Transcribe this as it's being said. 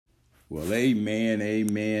Well, amen,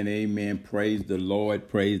 amen, amen. Praise the Lord,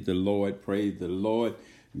 praise the Lord, praise the Lord.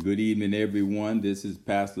 Good evening, everyone. This is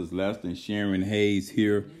Pastors Lester and Sharon Hayes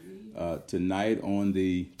here tonight on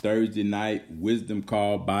the Thursday night Wisdom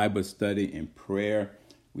Call Bible study and prayer.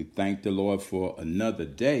 We thank the Lord for another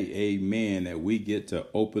day, amen, that we get to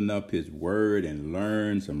open up his word and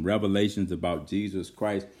learn some revelations about Jesus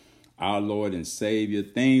Christ, our Lord and Savior.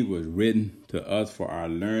 Things was written to us for our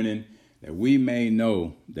learning, that we may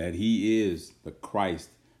know that he is the Christ,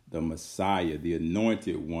 the Messiah, the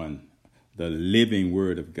anointed one, the living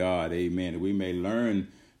word of God, amen. That we may learn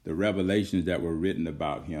the revelations that were written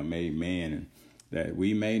about him, amen. And that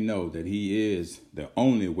we may know that he is the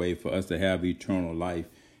only way for us to have eternal life.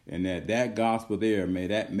 And that gospel there, may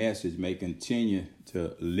that message may continue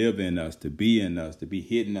to live in us, to be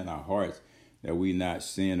hidden in our hearts, that we not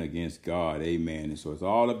sin against God, amen. And so it's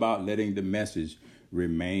all about letting the message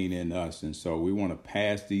remain in us. And so we want to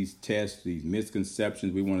pass these tests, these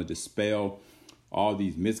misconceptions. We want to dispel all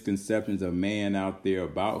these misconceptions of man out there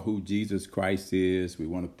about who Jesus Christ is. We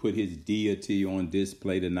want to put his deity on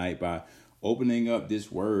display tonight by opening up this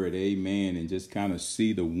word, amen, and just kind of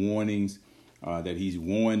see the warnings that he's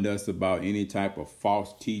warned us about, any type of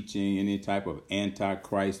false teaching, any type of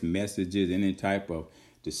antichrist messages, any type of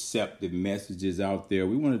deceptive messages out there.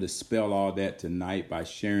 We want to dispel all that tonight by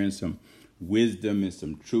sharing some wisdom and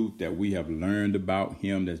some truth that we have learned about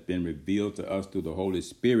him, that's been revealed to us through the Holy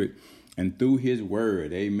Spirit and through his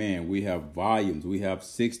word. Amen. We have volumes. We have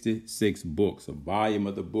 66 books. A volume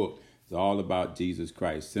of the book is all about Jesus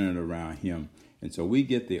Christ, centered around him. And so we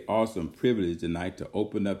get the awesome privilege tonight to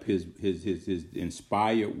open up his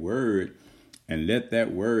inspired word and let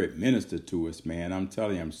that word minister to us, man. I'm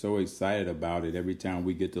telling you, I'm so excited about it every time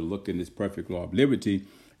we get to look in this perfect law of liberty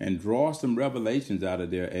and draw some revelations out of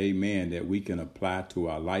there, amen, that we can apply to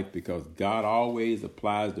our life, because God always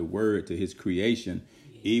applies the word to his creation.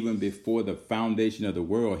 Even before the foundation of the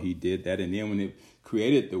world, he did that. And then when he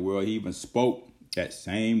created the world, he even spoke that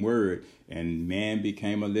same word, and man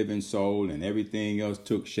became a living soul, and everything else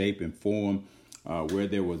took shape and form. Where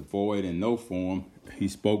there was void and no form, he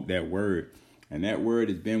spoke that word. And that word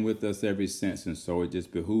has been with us ever since. And so it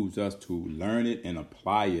just behooves us to learn it and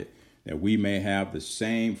apply it, that we may have the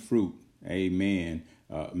same fruit, amen,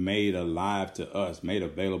 made alive to us, made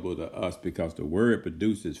available to us, because the word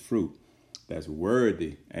produces fruit that's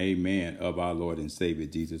worthy, amen, of our Lord and Savior,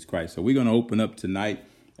 Jesus Christ. So we're going to open up tonight,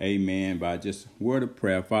 amen, by just word of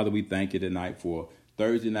prayer. Father, we thank you tonight for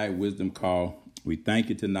Thursday night wisdom call. We thank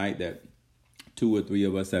you tonight that 2 or 3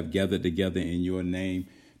 of us have gathered together in your name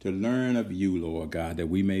to learn of you, Lord God, that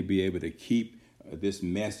we may be able to keep this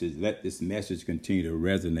message, let this message continue to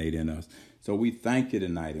resonate in us. So we thank you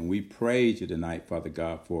tonight, and we praise you tonight, Father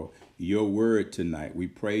God, for your word tonight. We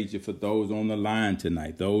praise you for those on the line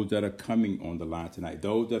tonight, those that are coming on the line tonight,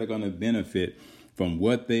 those that are going to benefit from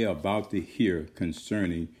what they are about to hear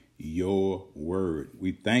concerning your word.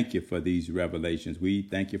 We thank you for these revelations. We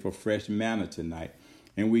thank you for fresh manna tonight.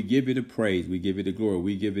 And we give you the praise. We give you the glory.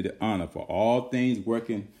 We give you the honor for all things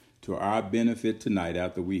working to our benefit tonight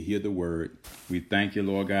after we hear the word. We thank you,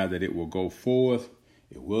 Lord God, that it will go forth.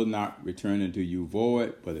 It will not return unto you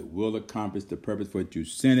void, but it will accomplish the purpose for which you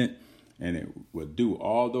sent it. And it will do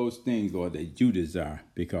all those things, Lord, that you desire,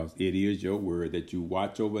 because it is your word that you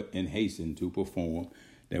watch over and hasten to perform,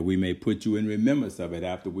 that we may put you in remembrance of it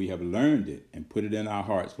after we have learned it, and put it in our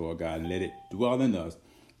hearts, Lord God, and let it dwell in us,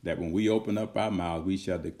 that when we open up our mouths, we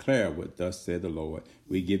shall declare what thus said the Lord.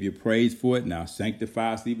 We give you praise for it. Now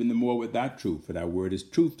sanctify us even the more with thy truth, for thy word is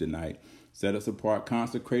truth tonight. Set us apart,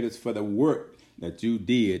 consecrate us for the work that you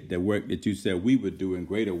did, the work that you said we would do, and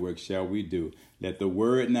greater work shall we do. Let the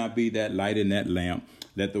word not be that light in that lamp.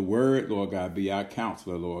 Let the word, Lord God, be our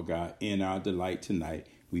counselor, Lord God, in our delight tonight.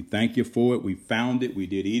 We thank you for it. We found it. We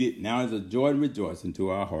did eat it. Now it's a joy and rejoicing to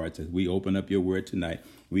our hearts as we open up your word tonight.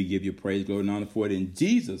 We give you praise, glory, and honor for it in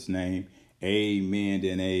Jesus' name. Amen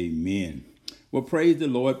and amen. Well, praise the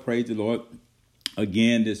Lord. Praise the Lord.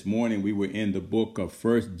 Again, this morning we were in the book of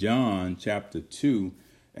 1 John chapter 2,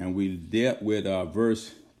 and we dealt with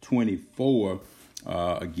verse 24.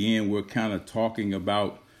 Again, we're kind of talking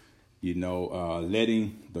about,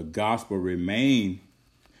 letting the gospel remain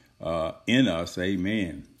in us,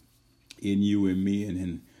 amen, in you and me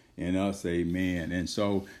and in us, amen. And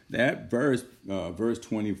so that verse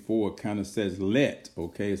 24 kind of says let,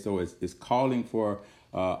 okay? So it's calling for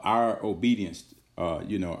our obedience,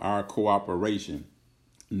 our cooperation,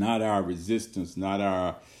 not our resistance, not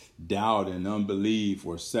our doubt and unbelief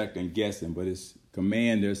or second guessing, but it's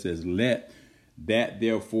command there says, let that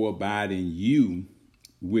therefore abide in you,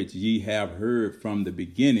 which ye have heard from the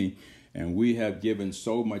beginning. And we have given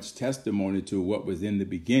so much testimony to what was in the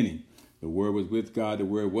beginning. The Word was with God. The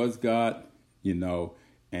Word was God,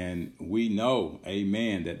 and we know,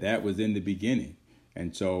 amen, that was in the beginning.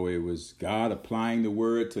 And so it was God applying the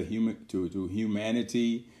Word to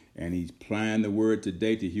humanity, and he's applying the Word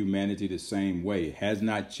today to humanity the same way. It has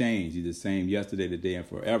not changed. He's the same yesterday, today, and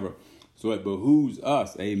forever. So it behooves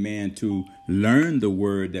us, amen, to learn the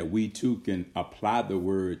Word, that we too can apply the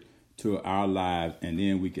Word to our lives, and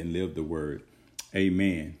then we can live the Word.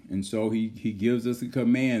 Amen. And so he gives us a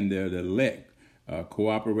command there to let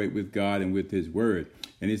cooperate with God and with his Word.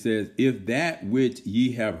 And he says, if that which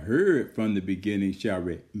ye have heard from the beginning shall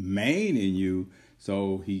remain in you.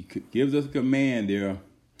 So he gives us a command there.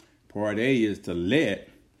 Part A is to let,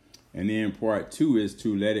 and then part 2 is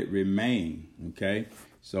to let it remain. Okay.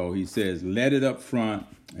 So he says, let it up front.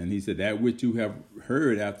 And he said, that which you have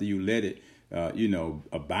heard after you let it,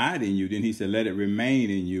 abide in you. Then he said, let it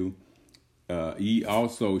remain in you. Ye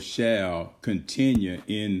also shall continue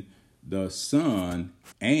in the Son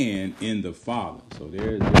and in the Father. So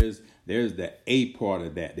there's the A part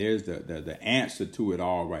of that. There's the answer to it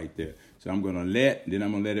all right there. So I'm going to then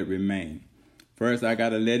I'm going to let it remain. First, I got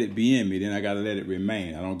to let it be in me. Then I got to let it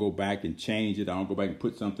remain. I don't go back and change it. I don't go back and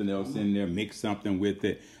put something else in there, mix something with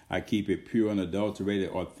it. I keep it pure, unadulterated,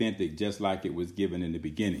 authentic, just like it was given in the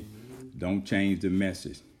beginning. Don't change the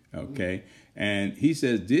message. Okay. And he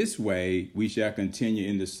says, this way we shall continue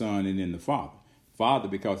in the Son and in the Father. Father,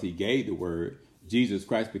 because he gave the Word. Jesus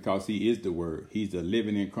Christ, because he is the Word. He's the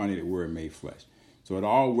living incarnated Word made flesh. So it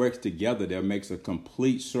all works together. That makes a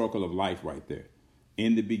complete circle of life right there.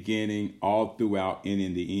 In the beginning, all throughout, and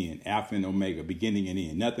in the end. Alpha and Omega, beginning and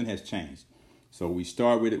end. Nothing has changed. So we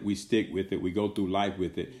start with it, we stick with it, we go through life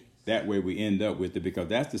with it. That way we end up with it, because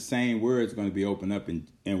that's the same word that's going to be opened up, and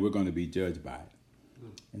we're going to be judged by it.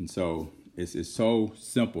 And so it's so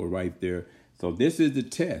simple right there. So this is the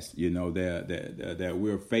test, that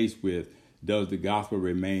we're faced with. Does the gospel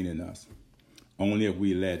remain in us? Only if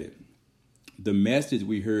we let it. The message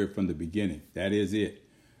we heard from the beginning, that is it.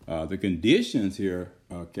 The conditions here,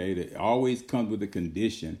 okay, that always comes with a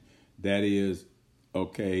condition. That is,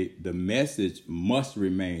 okay, the message must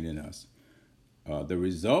remain in us. The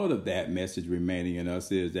result of that message remaining in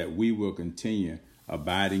us is that we will continue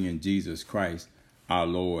abiding in Jesus Christ, our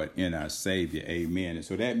Lord and our Savior. Amen. And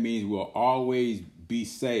so that means we'll always be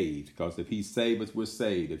saved, because if he saved us, we're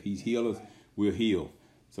saved. If he's healed us, we're healed.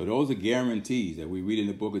 So those are guarantees that we read in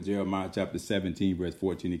the book of Jeremiah, chapter 17, verse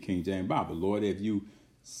 14, the King James Bible. Lord, if you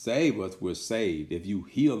save us, we're saved. If you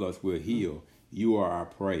heal us, we're healed. You are our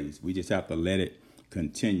praise. We just have to let it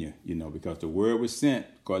continue, because the word was sent,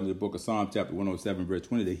 according to the book of Psalm, chapter 107, verse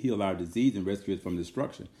 20, to heal our disease and rescue us from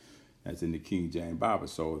destruction. That's in the King James Bible.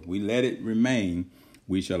 So if we let it remain,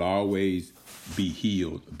 we shall always be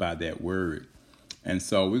healed by that word. And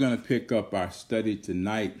so we're going to pick up our study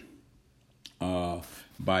tonight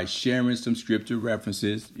by sharing some scripture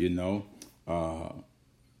references.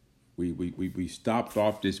 We stopped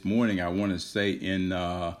off this morning, I want to say, in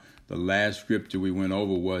the last scripture we went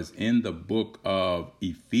over was in the book of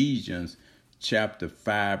Ephesians, chapter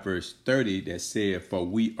 5, verse 30, that said, for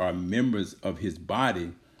we are members of his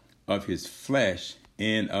body, of his flesh,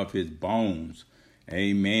 and of his bones.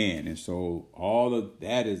 Amen. And so all of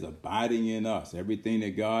that is abiding in us. Everything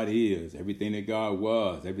that God is, everything that God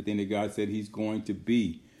was, everything that God said he's going to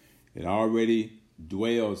be, it already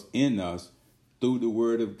dwells in us through the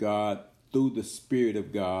word of God, through the Spirit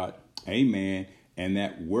of God. Amen. And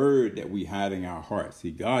that word that we hide in our hearts.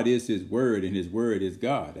 See, God is his word, and his word is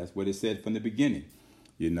God. That's what it said from the beginning,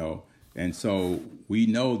 And so we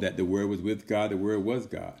know that the word was with God, the word was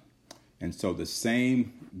God. And so the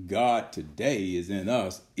same God today is in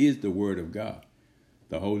us, is the word of God,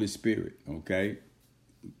 the Holy Spirit, okay?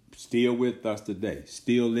 Still with us today,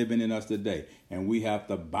 still living in us today. And we have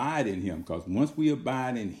to abide in him, because once we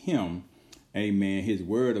abide in him, amen, his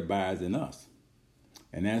word abides in us.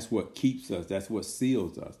 And that's what keeps us. That's what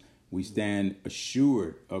seals us. We stand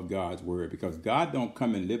assured of God's word, because God don't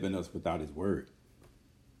come and live in us without his word.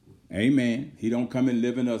 Amen. He don't come and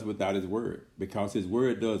live in us without his word, because his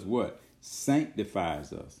word does what?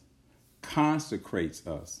 Sanctifies us, consecrates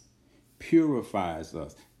us, purifies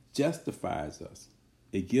us, justifies us.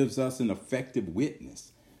 It gives us an effective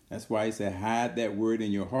witness. That's why he said, hide that word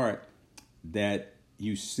in your heart, that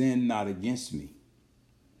you sin not against me.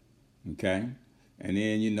 Okay? And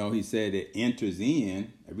then, he said it enters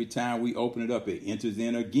in. Every time we open it up, it enters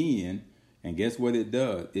in again. And guess what it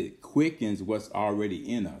does? It quickens what's already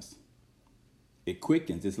in us. It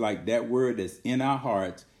quickens. It's like that word that's in our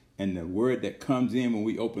hearts, and the word that comes in when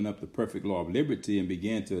we open up the perfect law of liberty and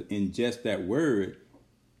begin to ingest that word,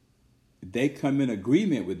 they come in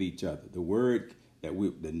agreement with each other. The word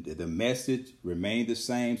that the message remained the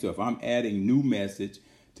same. So if I'm adding new message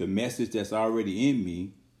to message that's already in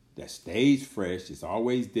me, that stays fresh, it's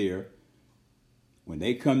always there. When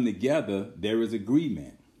they come together, there is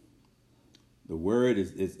agreement. The word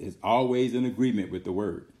is always in agreement with the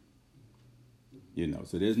word.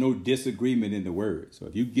 So there's no disagreement in the word. So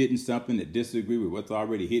if you're getting something that disagree with what's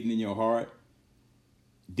already hidden in your heart,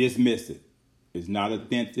 dismiss it. It's not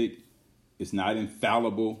authentic. It's not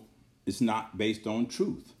infallible. It's not based on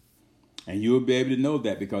truth. And you'll be able to know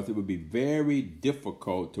that because it would be very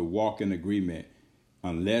difficult to walk in agreement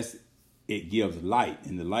unless it gives light.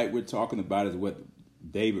 And the light we're talking about is what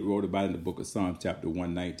David wrote about in the book of Psalms, chapter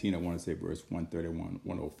 119. I want to say verse 131,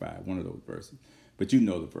 105, one of those verses. But you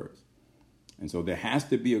know the verse. And so there has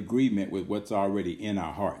to be agreement with what's already in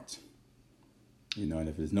our hearts. And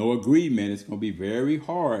if there's no agreement, it's going to be very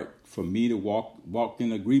hard for me to walk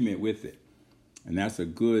in agreement with it. And that's a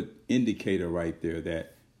good indicator right there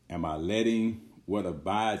that am I letting what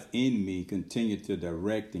abides in me continue to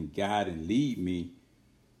direct and guide and lead me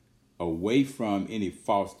away from any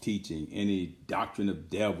false teaching, any doctrine of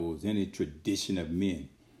devils, any tradition of men.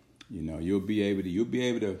 You'll be able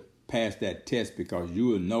to pass that test because you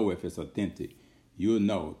will know if it's authentic. You'll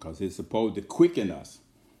know because it's supposed to quicken us,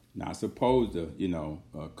 not supposed to,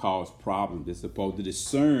 cause problems. It's supposed to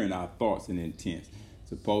discern our thoughts and intents. It's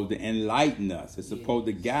supposed to enlighten us. It's supposed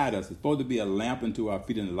to guide us. It's supposed to be a lamp unto our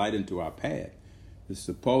feet and a light unto our path. It's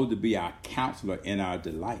supposed to be our counselor and our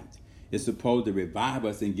delight. It's supposed to revive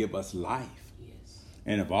us and give us life.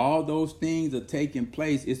 And if all those things are taking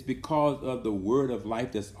place, it's because of the word of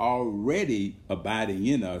life that's already abiding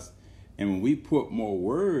in us. And when we put more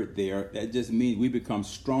word there, that just means we become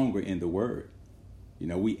stronger in the word.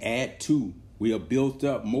 We add to, we are built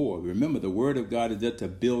up more. Remember, the word of God is there to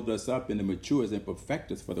build us up and to mature us and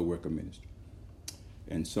perfect us for the work of ministry.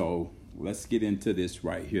 And so let's get into this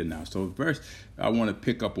right here now. So verse I want to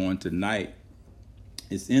pick up on tonight,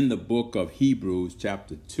 it's in the book of Hebrews,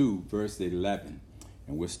 chapter 2, verse 11.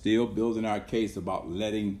 And we're still building our case about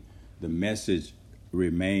letting the message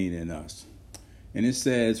remain in us. And it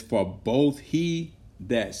says, for both he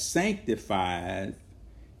that sanctifies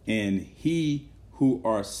and he who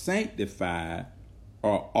are sanctified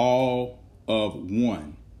are all of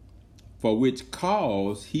one. For which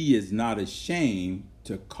cause he is not ashamed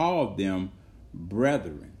to call them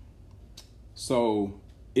brethren. So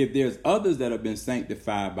if there's others that have been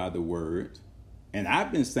sanctified by the word, and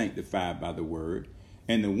I've been sanctified by the word,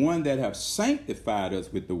 and the one that have sanctified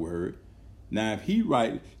us with the word, now if he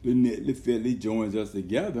right, the fitly joins us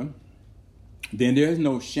together, then there's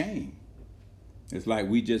no shame. It's like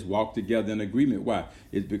we just walk together in agreement. Why?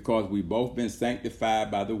 It's because we both been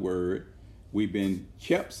sanctified by the word. We've been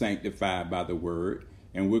kept sanctified by the word,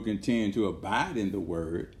 and we're continuing to abide in the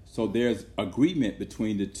word. So there's agreement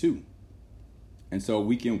between the two. And so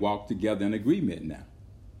we can walk together in agreement now.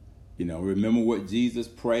 Remember what Jesus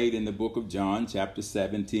prayed in the book of John, chapter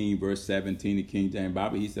 17, verse 17, the King James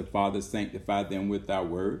Bible. He said, Father, sanctify them with thy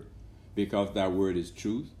word, because thy word is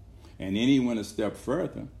truth. And then he went a step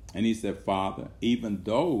further, and he said, Father, even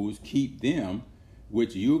those keep them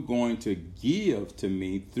which you're going to give to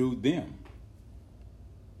me through them.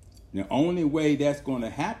 The only way that's going to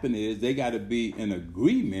happen is they got to be in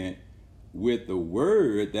agreement with the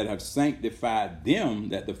word that have sanctified them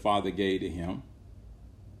that the Father gave to him.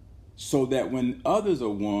 So that when others are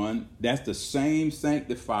one, that's the same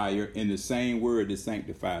sanctifier in the same word that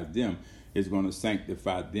sanctifies them is going to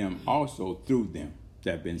sanctify them also through them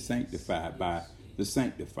that have been sanctified by the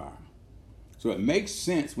sanctifier. So it makes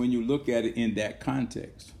sense when you look at it in that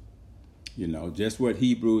context. Just what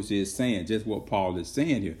Hebrews is saying, just what Paul is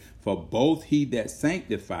saying here. For both he that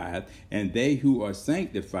sanctifieth and they who are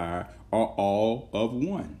sanctified are all of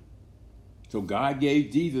one. So God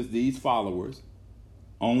gave Jesus these followers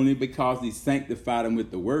only because he sanctified them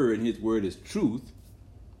with the word, and his word is truth.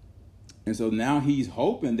 And so now he's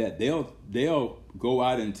hoping that they'll go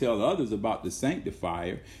out and tell others about the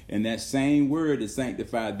sanctifier, and that same word that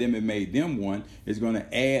sanctified them and made them one is going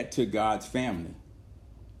to add to God's family.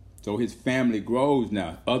 So his family grows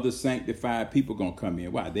now. Other sanctified people going to come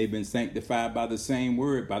in. Why? They've been sanctified by the same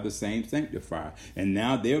word, by the same sanctifier. And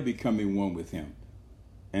now they're becoming one with him.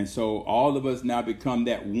 And so all of us now become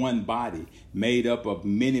that one body made up of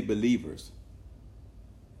many believers.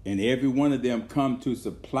 And every one of them come to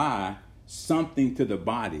supply something to the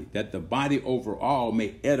body, that the body overall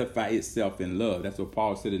may edify itself in love. That's what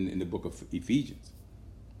Paul said in the book of Ephesians.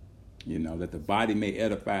 That the body may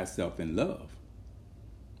edify itself in love.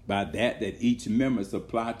 By that each member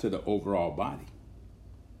supply to the overall body.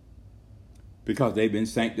 Because they've been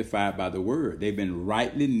sanctified by the word. They've been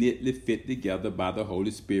rightly, knitly fit together by the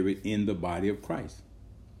Holy Spirit in the body of Christ.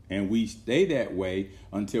 And we stay that way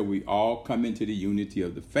until we all come into the unity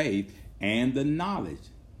of the faith and the knowledge,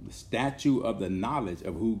 the statue of the knowledge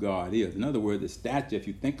of who God is. In other words, the statue, if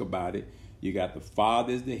you think about it, you got the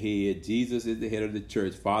Father as the head, Jesus is the head of the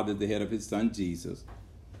church, Father is the head of his son Jesus.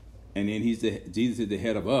 And then Jesus is the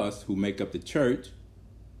head of us who make up the church.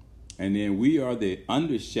 And then we are the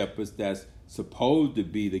under shepherds that's supposed to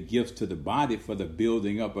be the gifts to the body for the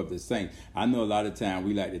building up of the saints. I know a lot of times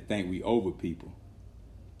we like to think we over people.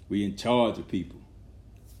 We in charge of people,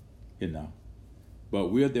 you know. But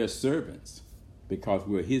we're their servants because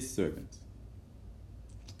we're his servants.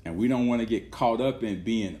 And we don't want to get caught up in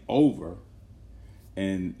being over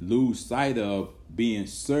and lose sight of being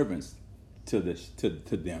servants to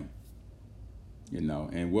them. You know,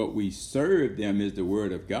 and what we serve them is the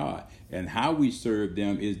word of God. And how we serve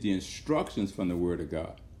them is the instructions from the word of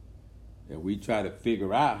God. If we try to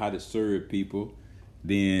figure out how to serve people,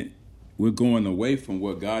 then we're going away from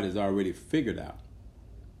what God has already figured out.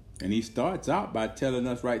 And he starts out by telling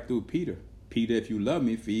us right through Peter, Peter, if you love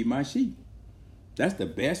me, feed my sheep. That's the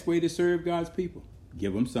best way to serve God's people.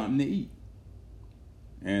 Give them something to eat.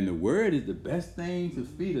 And the word is the best thing to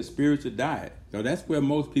feed a spiritual diet. So that's where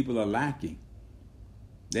most people are lacking.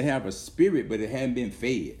 They have a spirit, but it hasn't been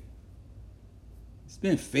fed. It's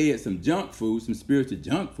been fed some junk food, some spiritual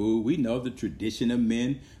junk food. We know the tradition of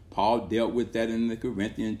men. Paul dealt with that in the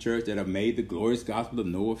Corinthian church that have made the glorious gospel of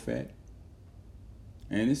no effect.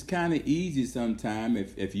 And it's kind of easy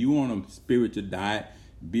sometimes if you on a spiritual diet,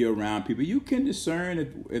 be around people. You can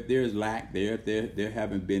discern if there's lack there, if they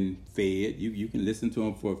haven't been fed. You can listen to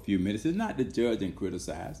them for a few minutes. It's not to judge and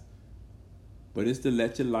criticize, but it's to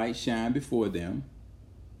let your light shine before them.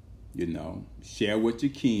 You know, share what you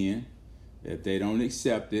can. If they don't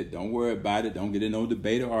accept it, don't worry about it. Don't get in no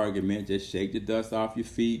debate or argument. Just shake the dust off your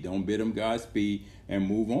feet. Don't bid them Godspeed and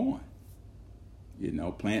move on. You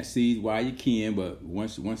know, plant seeds while you can, but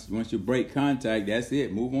once you break contact, that's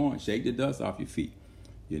it. Move on. Shake the dust off your feet.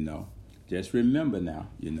 You know, just remember now,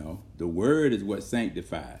 you know, the word is what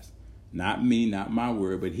sanctifies. Not me, not my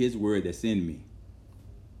word, but his word that's in me.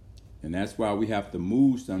 And that's why we have to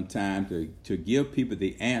move sometimes to give people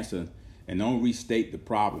the answer and don't restate the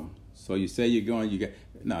problem. So you say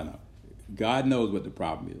no. God knows what the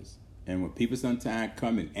problem is. And when people sometimes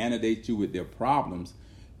come and inundate you with their problems,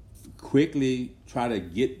 quickly try to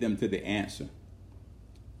get them to the answer.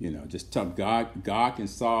 You know, just tell God can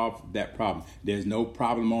solve that problem. There's no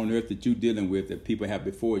problem on earth that you're dealing with that people have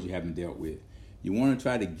before you haven't dealt with. You want to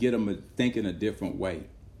try to get them to think in a different way.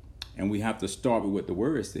 And we have to start with what the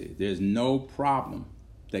word says. There's no problem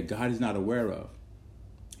that God is not aware of.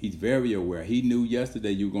 He's very aware. He knew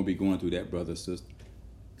yesterday you were going to be going through that, brother, sister.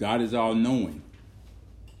 God is all knowing.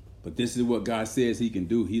 But this is what God says he can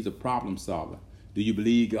do. He's a problem solver. Do you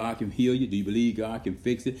believe God can heal you? Do you believe God can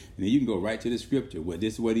fix it? And then you can go right to the scripture. Well,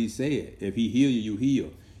 this is what he said. If he heal you, you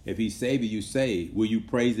heal. If he save you, you save. Will you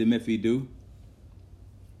praise him if he do?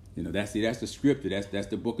 You know, that's the scripture. That's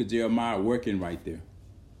the book of Jeremiah working right there.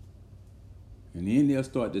 And then they'll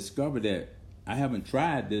start to discover that I haven't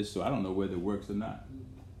tried this, so I don't know whether it works or not.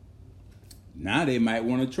 Now they might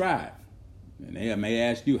want to try it. And they may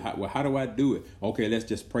ask you, how do I do it? Okay, let's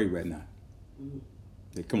just pray right now.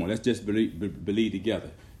 Come on, let's just believe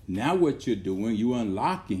together. Now what you're doing, you're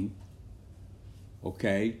unlocking,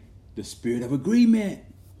 okay, the spirit of agreement.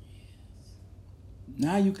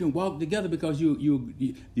 Now you can walk together because you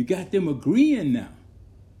got them agreeing now.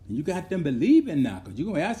 You got them believing now, because you're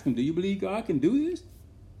going to ask them, do you believe God can do this?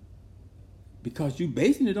 Because you're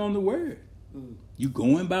basing it on the word. You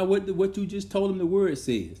going by what you just told them the word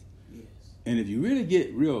says. Yes. And if you really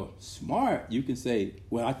get real smart, you can say,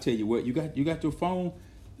 well, I tell you what, you got your phone,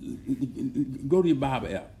 go to your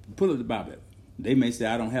Bible app, pull up the Bible app. They may say,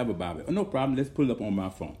 I don't have a Bible app. Oh, no problem, let's pull it up on my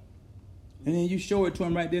phone. And then you show it to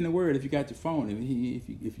them right there in the word if you got your phone.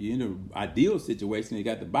 If you're in an ideal situation and you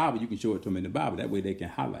got the Bible, you can show it to them in the Bible. That way they can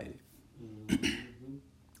highlight it. Mm-hmm.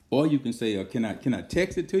 Or you can say, can I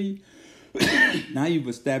text it to you? Now you've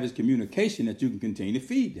established communication that you can continue to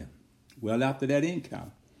feed them well after that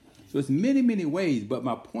encounter. So it's many, many ways. But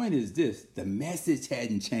my point is this. The message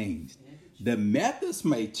hadn't changed. The methods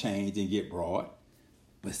may change and get broad.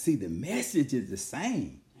 But see, the message is the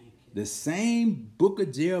same. The same book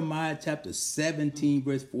of Jeremiah, chapter 17,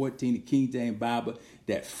 verse 14, the King James Bible,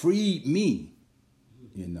 that freed me,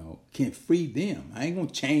 can free them. I ain't going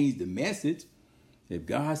to change the message. If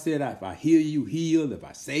God said, if I heal you, heal. If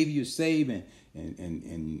I save you, save.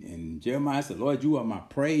 And Jeremiah said, Lord, you are my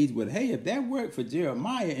praise. But hey, if that worked for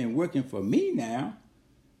Jeremiah and working for me now,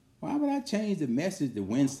 Why would I change the message to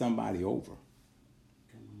win somebody over?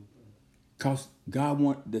 Because God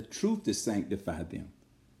wants the truth to sanctify them.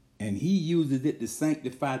 And he uses it to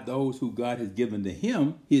sanctify those who God has given to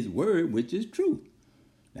him, his word, which is truth.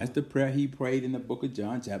 That's the prayer he prayed in the book of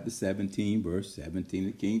John, chapter 17, verse 17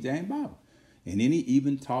 of the King James Bible. And then he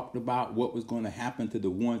even talked about what was going to happen to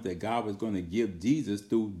the ones that God was going to give Jesus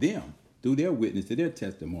through them, through their witness, to their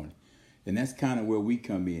testimony. And that's kind of where we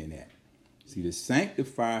come in at. See, the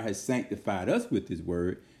sanctifier has sanctified us with his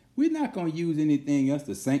word. We're not going to use anything else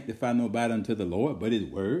to sanctify nobody unto the Lord but his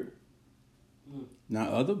word. Now,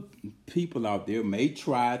 other people out there may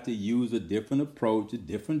try to use a different approach, a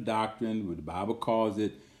different doctrine. The Bible calls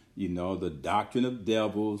it, the doctrine of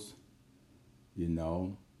devils,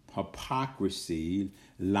 hypocrisy,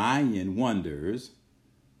 lying wonders,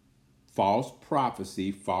 false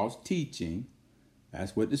prophecy, false teaching.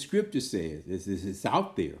 That's what the scripture says. It's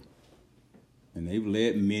out there. And they've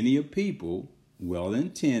led many a people,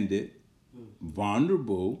 well-intended,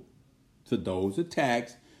 vulnerable to those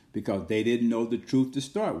attacks, because they didn't know the truth to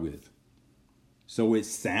start with. So it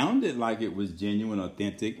sounded like it was genuine,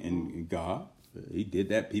 authentic, and God. He did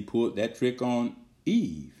that. He pulled that trick on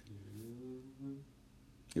Eve.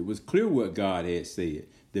 It was clear what God had said.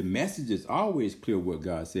 The message is always clear what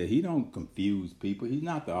God said. He don't confuse people. He's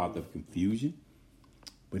not the author of confusion.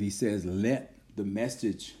 But he says, let the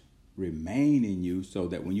message remain in you so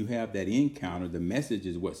that when you have that encounter, the message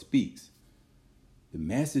is what speaks. The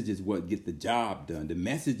message is what gets the job done. The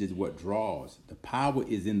message is what draws. The power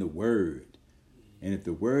is in the word. And if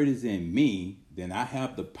the word is in me, then I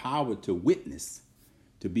have the power to witness,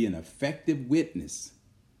 to be an effective witness.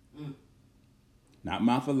 Not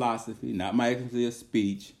my philosophy, not my excellency of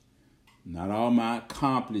speech, not all my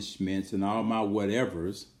accomplishments and all my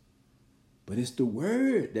whatevers, but it's the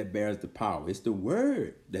word that bears the power. It's the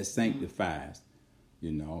word that sanctifies.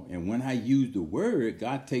 And when I use the word,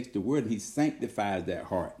 God takes the word and he sanctifies that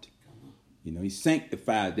heart. He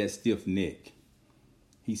sanctifies that stiff neck.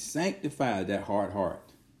 He sanctifies that hard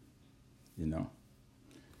heart. He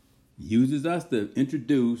uses us to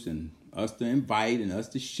introduce and us to invite and us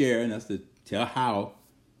to share and us to tell how.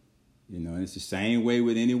 And it's the same way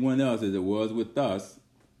with anyone else as it was with us.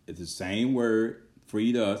 It's the same word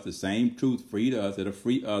freed us, the same truth freed us, it'll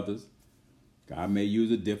free others. God may use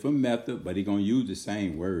a different method, but he's going to use the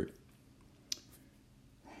same word.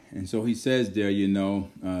 And so he says there,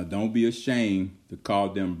 don't be ashamed to call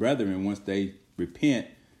them brethren once they repent,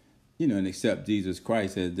 and accept Jesus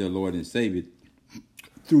Christ as their Lord and Savior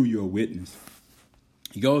through your witness.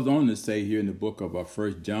 He goes on to say here in the book of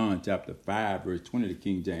 1 John chapter 5, verse 20 of the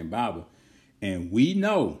King James Bible, and we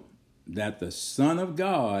know that the Son of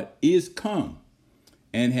God is come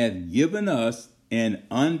and hath given us an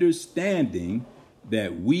understanding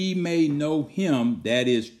that we may know him that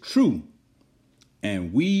is true.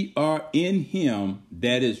 And we are in him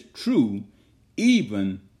that is true,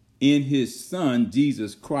 even in his Son,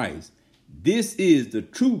 Jesus Christ. This is the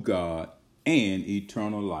true God and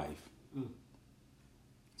eternal life.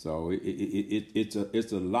 So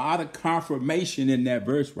it's a lot of confirmation in that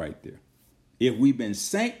verse right there. If we've been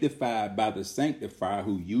sanctified by the sanctifier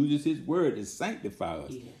who uses his word to sanctify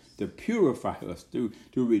us, yes, to purify us, to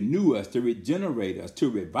renew us, to regenerate us,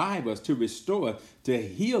 to revive us, to restore us, to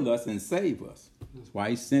heal us and save us. That's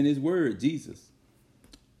why he sent his word, Jesus.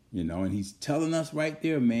 And he's telling us right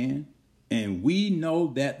there, man. And we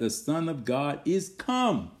know that the Son of God is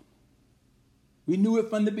come. We knew it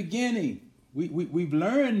from the beginning. We've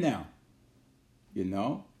learned now,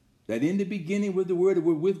 that in the beginning was the Word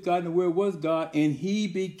with God, and the Word was God, and he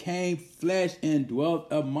became flesh and dwelt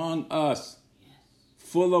among us. Yes.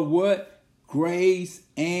 Full of what? Grace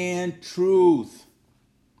and truth.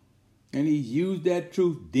 And he used that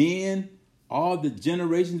truth. Then all the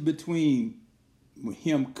generations between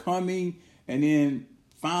him coming and then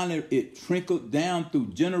finally it trickled down through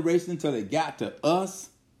generations until it got to us.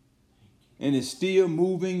 And it's still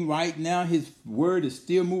moving right now. His word is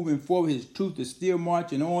still moving forward. His truth is still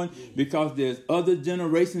marching on, because there's other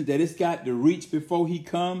generations that it's got to reach before he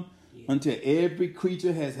come, until every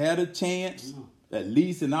creature has had a chance, at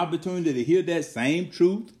least an opportunity to hear that same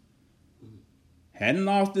truth. Hadn't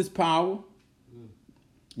lost its power,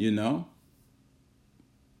 And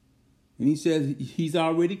he says he's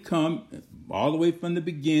already come all the way from the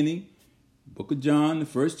beginning. Book of John, the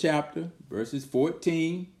first chapter, verses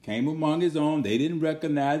 14, came among his own. They didn't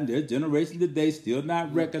recognize him. Their generation today still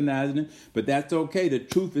not recognizing him. But that's okay. The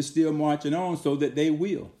truth is still marching on so that they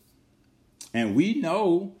will. And we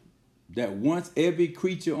know that once every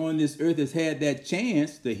creature on this earth has had that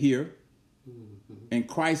chance to hear, and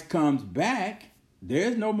Christ comes back,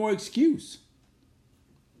 there's no more excuse.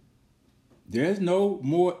 There's no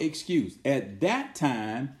more excuse. At that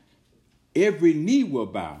time, every knee will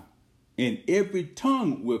bow and every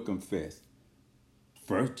tongue will confess.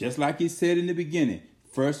 First, just like he said in the beginning,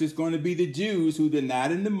 first it's going to be the Jews who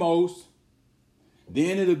denied him the most.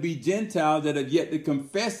 Then it'll be Gentiles that have yet to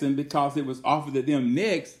confess him because it was offered to them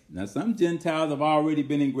next. Now, some Gentiles have already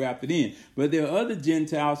been engrafted in, but there are other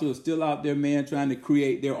Gentiles who are still out there, man, trying to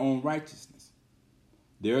create their own righteousness.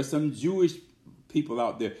 There are some Jewish people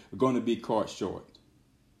out there who are going to be caught short.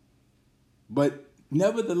 But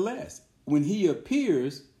nevertheless, when he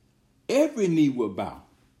appears, every knee will bow.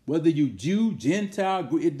 Whether you Jew, Gentile,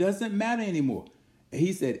 it doesn't matter anymore.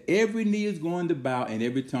 He said every knee is going to bow and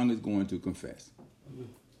every tongue is going to confess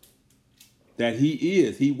that he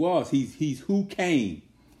is, he was, he's who came,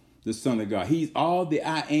 the Son of God. He's all the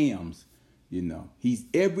I ams, you know. He's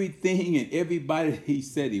everything and everybody that he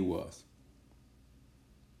said he was.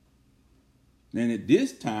 And at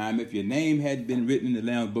this time, if your name hadn't been written in the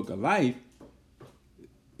Lamb's Book of Life,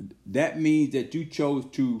 that means that you chose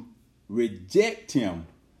to reject him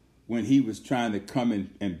when he was trying to come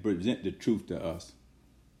in and present the truth to us.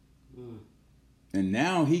 And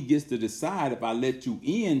now he gets to decide if I let you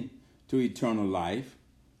in to eternal life,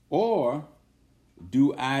 or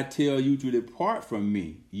do I tell you to depart from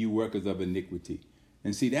me, you workers of iniquity?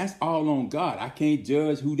 And see, that's all on God. I can't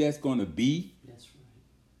judge who that's going to be. That's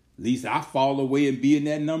right. At least I fall away and be in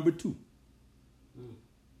that number too.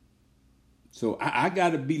 So I got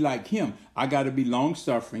to be like him. I got to be long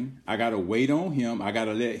suffering. I got to wait on him. I got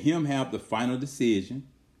to let him have the final decision.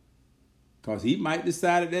 Because he might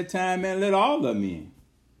decide at that time, man, let all of them in.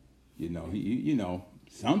 You know,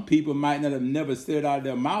 some people might not have never said it out of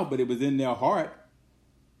their mouth, but it was in their heart.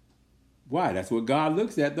 Why? That's what God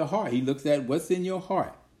looks at, the heart. He looks at what's in your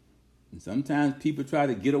heart. And sometimes people try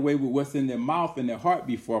to get away with what's in their mouth and their heart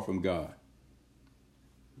be far from God.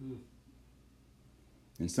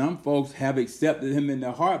 And some folks have accepted him in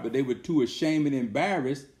their heart, but they were too ashamed and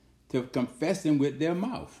embarrassed to confess him with their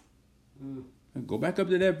mouth. Go back up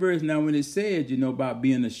to that verse now when it said, you know, about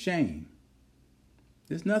being ashamed.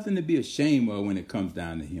 There's nothing to be ashamed of when it comes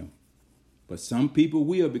down to him. But some people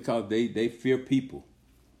will because they fear people.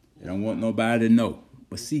 They don't want nobody to know.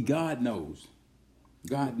 But see, God knows.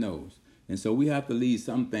 God knows. And so we have to leave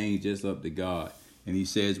some things just up to God. And he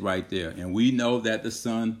says right there, and we know that the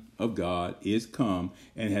Son of God is come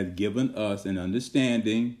and has given us an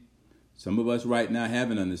understanding. Some of us right now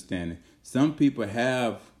have an understanding. Some people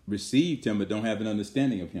have received him but don't have an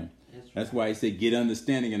understanding of him. That's why he said, get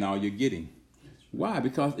understanding in all you're getting. Why?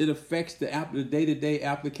 Because it affects the day-to-day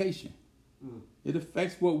application. It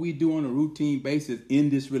affects what we do on a routine basis in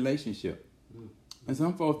this relationship. And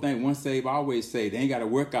some folks think once saved, always saved. They ain't got to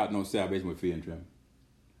work out no salvation with fear and trembling.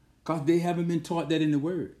 Because they haven't been taught that in the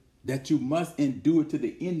word. That you must endure to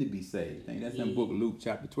the end to be saved. I think that's in the book of Luke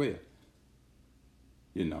chapter 12.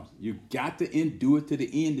 You know, you got to endure to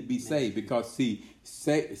the end to be saved. Because see,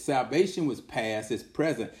 salvation was past, it's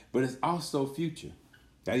present, but it's also future.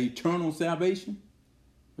 That eternal salvation,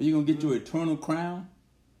 where you're going to get your eternal crown.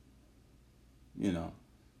 You know,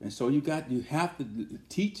 and so we have to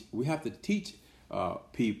teach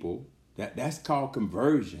people that's called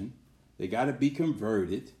conversion. They got to be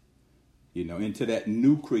converted, you know, into that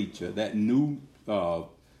new creature, that new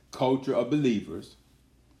culture of believers.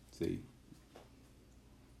 See?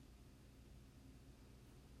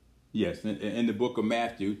 Yes, in the book of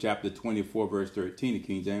Matthew, chapter 24, verse 13, the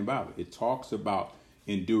King James Bible, it talks about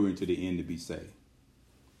enduring to the end to be saved.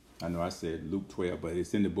 I know I said Luke 12, but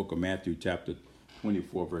it's in the book of Matthew, chapter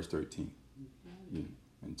 24, verse 13.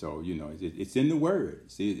 And so, you know, it's in the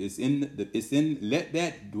word. See, let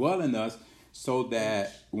that dwell in us so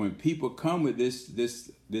that when people come with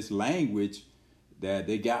this language that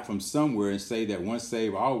they got from somewhere and say that once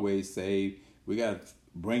saved, always saved, we got to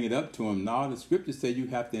bring it up to them. No, the scriptures say you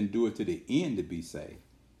have to endure to the end to be saved.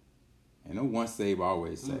 And no once saved,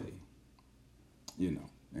 always saved. You know,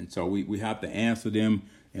 and so we have to answer them,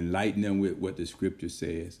 enlighten them with what the scripture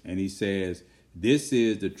says. And he says, this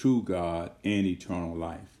is the true God and eternal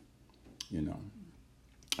life, you know.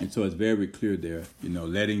 And so it's very clear there, you know,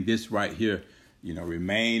 letting this right here, you know,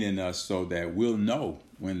 remain in us so that we'll know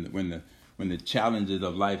when the challenges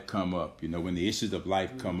of life come up, you know, when the issues of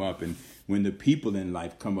life come up and when the people in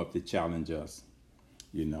life come up to challenge us,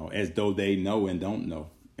 you know, as though they know and don't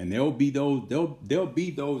know. And there'll be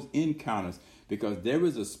those encounters because there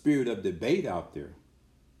is a spirit of debate out there,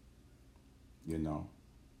 you know.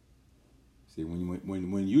 See,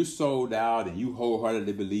 when you sold out and you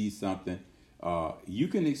wholeheartedly believe something, you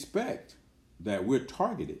can expect that we're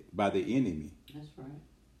targeted by the enemy. That's right.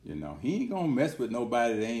 You know, he ain't gonna mess with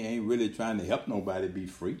nobody that ain't really trying to help nobody be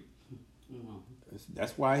free.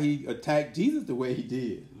 That's why he attacked Jesus the way he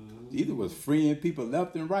did. Jesus was freeing people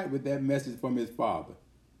left and right with that message from his Father.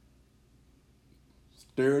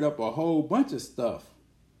 Stirred up a whole bunch of stuff.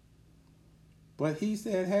 But he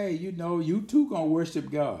said, hey, you too gonna worship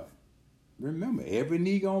God. Remember, every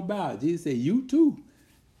knee gonna bow. Jesus said, you too.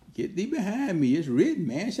 Get thee behind me. It's written,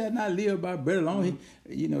 man shall not live by bread alone.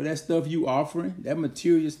 That stuff you offering, that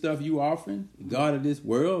material stuff you offering, God of this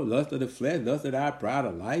world, lust of the flesh, lust of thy pride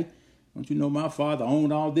of life. Don't you know my Father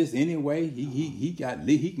owned all this anyway? He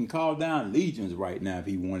can call down legions right now if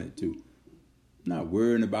he wanted to. I'm not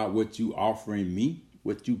worrying about what you offering me,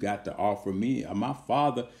 what you got to offer me. My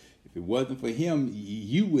Father, if it wasn't for him,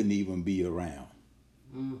 you wouldn't even be around.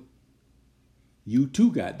 You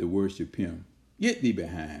too got to worship him. Get thee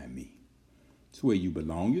behind me. It's where you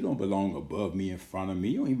belong. You don't belong above me, in front of me.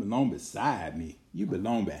 You don't even belong beside me. You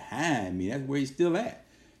belong behind me. That's where you're still at.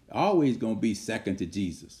 Always going to be second to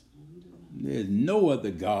Jesus. There's no other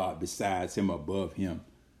God besides him, above him.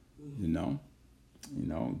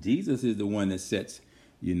 Jesus is the one that sets,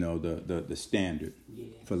 the standard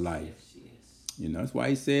for life. Yes. That's why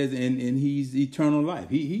he says, and he's eternal life.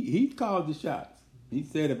 He called the shots. He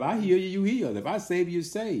said, if I heal you, you heal. If I save you,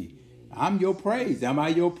 save. I'm your praise. Am I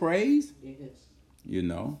your praise?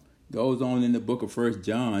 Yes. Goes on in the book of 1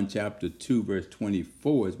 John chapter 2, verse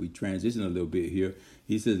 24, as we transition a little bit here.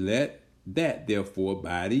 He says, let that therefore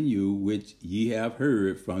abide in you, which ye have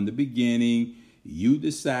heard from the beginning. You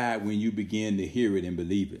decide when you begin to hear it and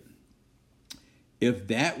believe it. If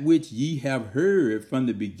that which ye have heard from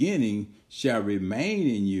the beginning shall remain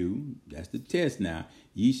in you, that's the test now,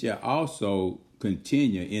 ye shall also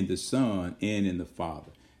continue in the Son and in the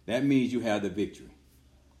Father. That means you have the victory.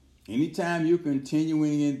 Anytime you're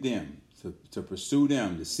continuing in them, to pursue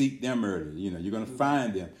them, to seek them early, you're going to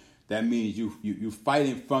find them. That means you're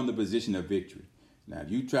fighting from the position of victory. Now,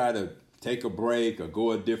 if you try to take a break or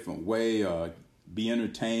go a different way or be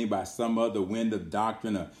entertained by some other wind of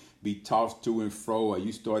doctrine or be tossed to and fro, or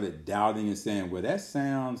you started doubting and saying, well, that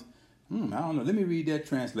sounds, I don't know. Let me read that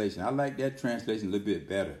translation. I like that translation a little bit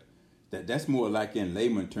better. That's more like in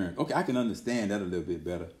layman terms. Okay, I can understand that a little bit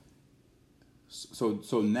better.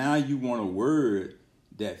 So now you want a word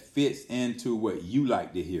that fits into what you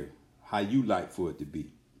like to hear, how you like for it to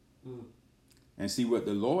be. And see, what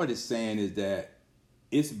the Lord is saying is that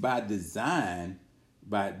it's by design,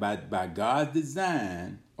 by God's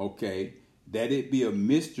design, okay, that it be a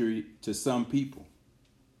mystery to some people.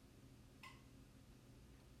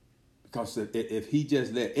 Because if he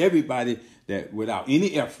just let everybody, that without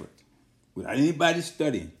any effort, without anybody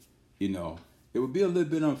studying, it would be a little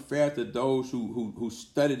bit unfair to those who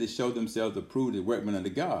study to show themselves approved as workmen unto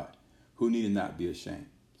God, who need not be ashamed.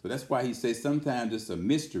 So that's why he says sometimes it's a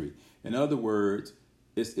mystery. In other words,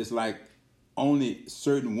 it's like only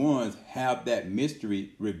certain ones have that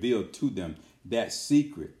mystery revealed to them, that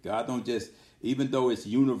secret. God don't just, even though it's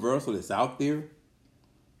universal, it's out there,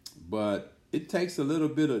 but it takes a little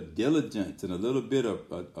bit of diligence and a little bit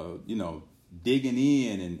of digging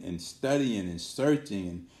in and studying and searching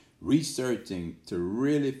and researching to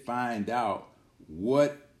really find out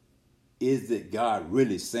what is it God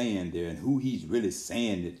really saying there and who he's really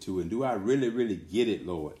saying it to, and do I really, really get it,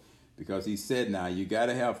 Lord? Because he said now you got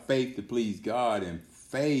to have faith to please God, and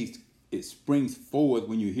faith, it springs forward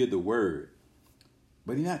when you hear the word.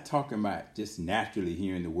 But he's not talking about just naturally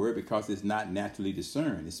hearing the word, because it's not naturally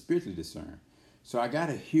discerned, it's spiritually discerned. So I got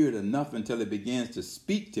to hear it enough until it begins to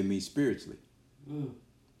speak to me spiritually.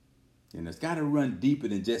 And it's got to run deeper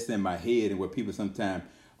than just in my head, and where people sometimes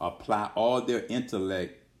apply all their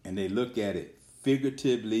intellect and they look at it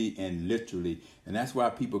figuratively and literally. And that's why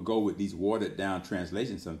people go with these watered down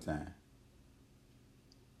translations sometimes.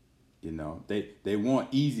 They want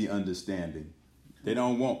easy understanding. They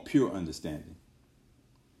don't want pure understanding.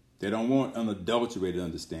 They don't want unadulterated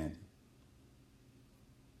understanding.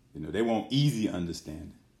 They want easy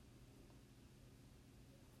understanding.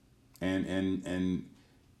 And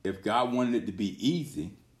if God wanted it to be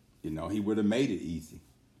easy, he would have made it easy.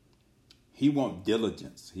 He wants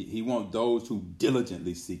diligence. He wants those who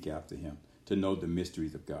diligently seek after him to know the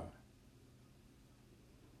mysteries of God.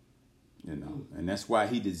 And that's why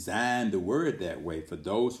he designed the word that way. For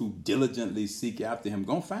those who diligently seek after him,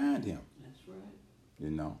 gonna find him. That's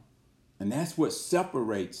right. And that's what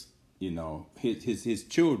separates, his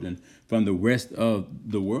children from the rest of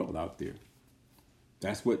the world out there.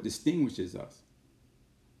 That's what distinguishes us.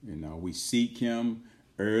 We seek him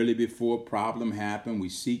early before problem happen. We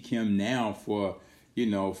seek him now for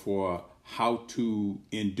how to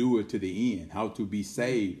endure to the end, how to be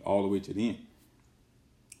saved all the way to the end.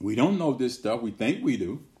 We don't know this stuff. We think we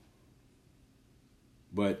do.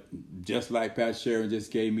 But just like Pastor Sharon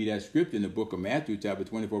just gave me that scripture in the book of Matthew, chapter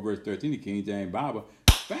 24, verse 13, the King James Bible,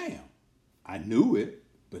 bam, I knew it,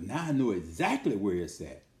 but now I know exactly where it's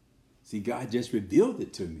at. See, God just revealed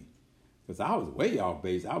it to me. Because I was way off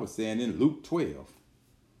base. I was saying in Luke 12.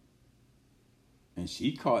 And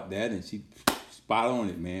she caught that and she spot on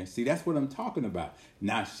it, man. See, that's what I'm talking about.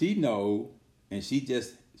 Now she know, and she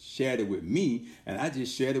just shared it with me, and I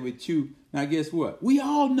just shared it with you. Now guess what? We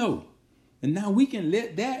all know. And now we can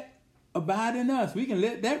let that abide in us. We can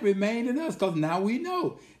let that remain in us because now we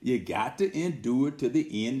know. You got to endure to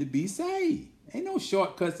the end to be saved. Ain't no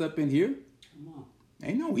shortcuts up in here. Come on.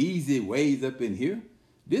 Ain't no easy ways up in here.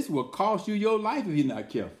 This will cost you your life if you're not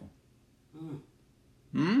careful.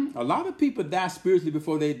 A lot of people die spiritually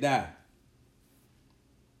before they die.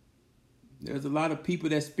 There's a lot of people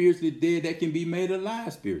that's spiritually dead that can be made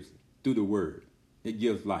alive spiritually through the word. It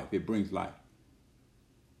gives life. It brings life.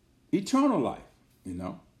 Eternal life, you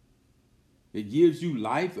know. It gives you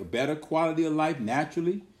life, a better quality of life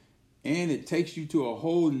naturally. And it takes you to a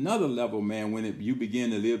whole nother level, man, when you begin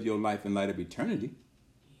to live your life in light of eternity.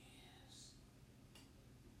 Yes.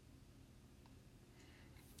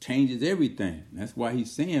 Changes everything. That's why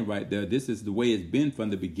he's saying right there, this is the way it's been from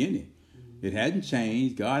the beginning. It hasn't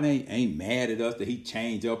changed. God ain't mad at us that he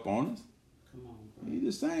changed up on us. Come on, bro. He's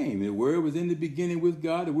the same. The word was in the beginning with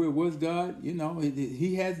God. The word was God. You know,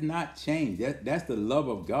 he has not changed. That's the love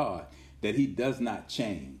of God, that he does not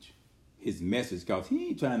change his message because he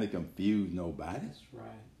ain't trying to confuse nobody. That's right.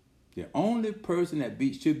 The only person that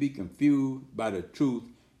should be confused by the truth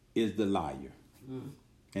is the liar.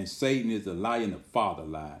 And Satan is a liar and the father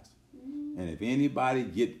lies. And if anybody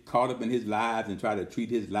get caught up in his lies and try to treat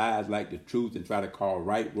his lies like the truth and try to call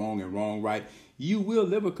right wrong and wrong right, you will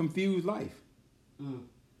live a confused life.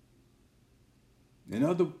 In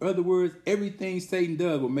other words, everything Satan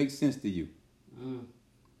does will make sense to you.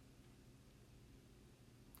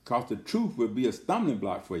 Because the truth will be a stumbling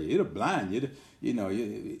block for you. It'll blind you.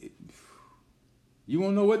 You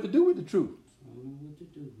won't know what to do with the truth. I don't know what to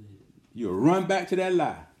do with it. You'll run back to that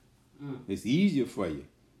lie. It's easier for you.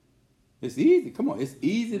 It's easy. Come on. It's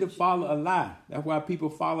easy to follow a lie. That's why people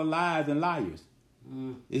follow lies and liars.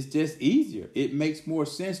 It's just easier. It makes more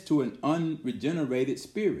sense to an unregenerated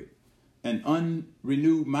spirit, an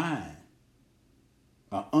unrenewed mind,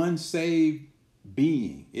 an unsaved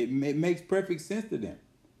being. It makes perfect sense to them.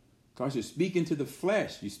 Because you're speaking to the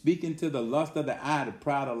flesh. You're speaking to the lust of the eye, the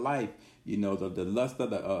pride of life, you know, the lust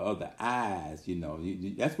of the eyes, you know.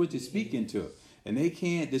 That's what you're speaking to. And they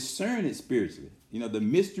can't discern it spiritually. You know, the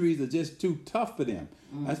mysteries are just too tough for them.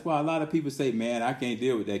 That's why a lot of people say, man, I can't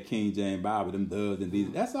deal with that King James Bible, them does and these.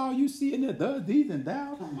 That's all you see in there, does, these, and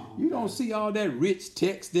thou. You don't see all that rich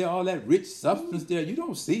text there, all that rich substance there. You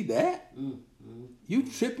don't see that. You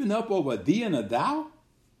tripping up over a thee and a thou?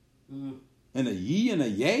 And a ye and a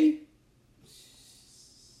yea?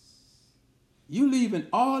 You leaving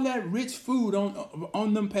all that rich food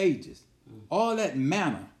on them pages. All that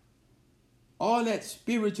manna. All that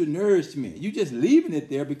spiritual nourishment. You just leaving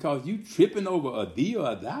it there because you tripping over a thee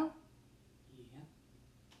or a thou? Yeah.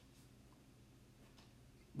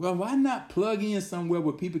 Well, why not plug in somewhere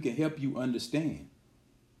where people can help you understand?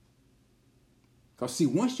 Because see,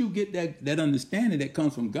 once you get that understanding that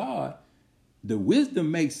comes from God, the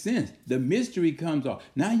wisdom makes sense. The mystery comes off.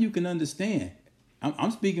 Now you can understand.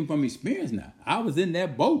 I'm speaking from experience now. I was in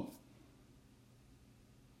that boat.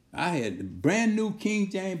 I had a brand new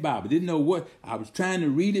King James Bible. Didn't know what. I was trying to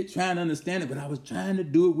read it, trying to understand it, but I was trying to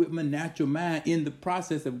do it with my natural mind in the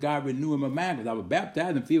process of God renewing my mind because I was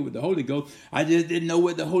baptized and filled with the Holy Ghost. I just didn't know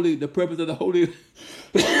what the purpose of the Holy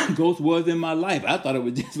Ghost was in my life. I thought it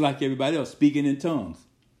was just like everybody else, speaking in tongues.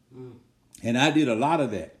 And I did a lot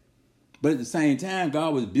of that. But at the same time,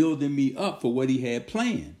 God was building me up for what he had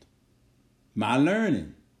planned. My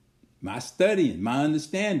learning, my studying, my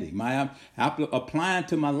understanding, my applying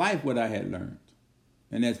to my life what I had learned.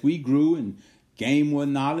 And as we grew and gained more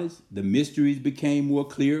knowledge, the mysteries became more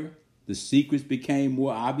clear. The secrets became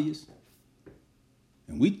more obvious.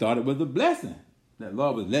 And we thought it was a blessing that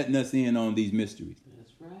Lord was letting us in on these mysteries.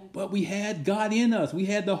 That's right. But we had God in us. We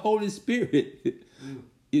had the Holy Spirit.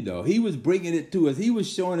 You know, he was bringing it to us. He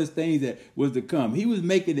was showing us things that was to come. He was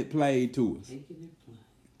making it plain to us. Making it plain.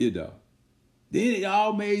 You know. Then it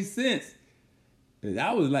all made sense. And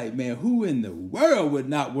I was like, man, who in the world would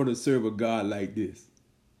not want to serve a God like this?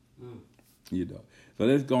 You know. So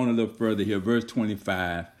let's go on a little further here. Verse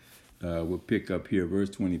 25. We'll pick up here, verse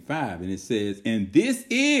 25. And it says, and this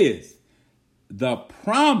is the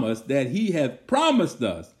promise that he has promised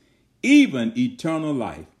us, even eternal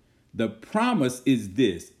life. The promise is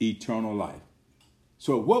this, eternal life.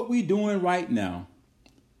 So what we're doing right now,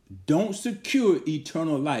 don't secure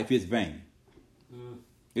eternal life, it's vain.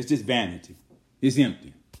 It's just vanity. It's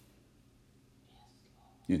empty.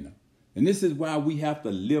 You know. And this is why we have to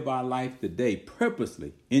live our life today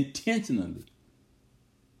purposely, intentionally,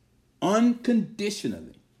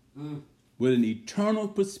 unconditionally, with an eternal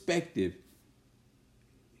perspective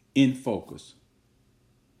in focus.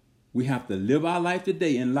 We have to live our life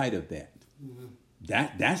today in light of that.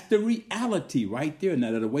 That's the reality right there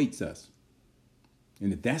now that awaits us.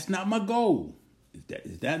 And if that's not my goal,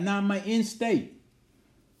 is that not my end state,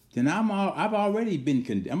 then I'm already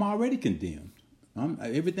condemned.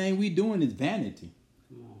 Everything we doing is vanity.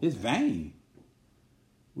 It's vain.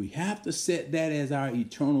 We have to set that as our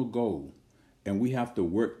eternal goal, and we have to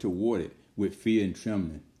work toward it with fear and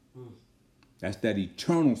trembling. That's that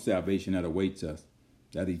eternal salvation that awaits us,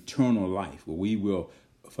 that eternal life where we will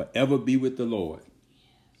forever be with the Lord.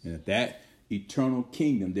 And if that eternal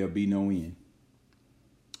kingdom, there'll be no end.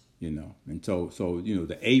 You know, and so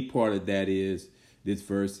the A part of that is, this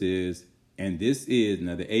verse is, and this is,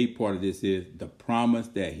 now the A part of this is the promise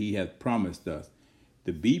that he has promised us.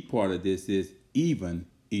 The B part of this is even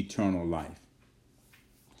eternal life.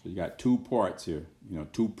 So you got two parts here,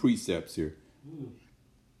 two precepts here.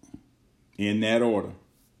 In that order,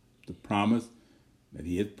 the promise that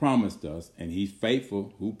he has promised us, and he's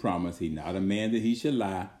faithful who promised. He's not a man that he should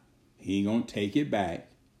lie. He ain't going to take it back.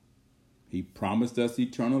 He promised us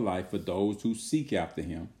eternal life for those who seek after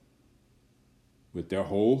him with their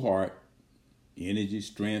whole heart, energy,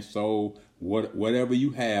 strength, soul, whatever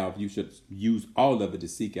you have, you should use all of it to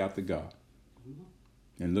seek after God.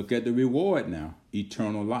 And look at the reward now,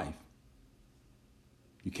 eternal life.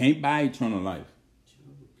 You can't buy eternal life,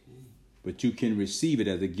 but you can receive it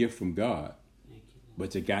as a gift from God.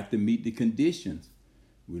 But you got to meet the conditions.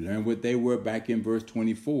 We learned what they were back in verse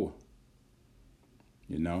 24.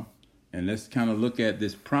 And let's kind of look at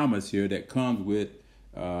this promise here that comes with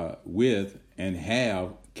and have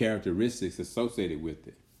characteristics associated with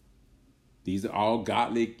it. These are all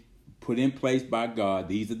godly, put in place by God.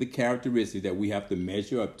 These are the characteristics that we have to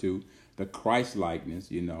measure up to, the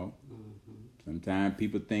Christ-likeness, Sometimes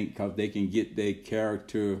people think because they can get their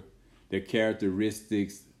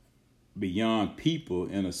characteristics beyond people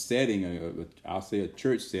in a setting, I'll say a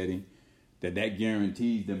church setting, that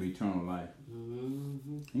guarantees them eternal life.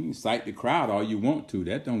 You can cite the crowd all you want to.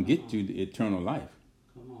 That don't get you the eternal life.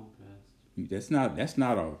 Come on, Pastor. That's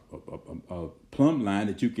not a plumb line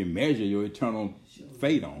that you can measure your eternal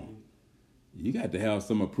fate on. You got to have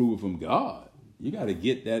some approval from God. You got to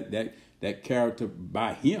get that character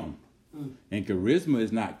by him. And charisma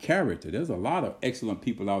is not character. There's a lot of excellent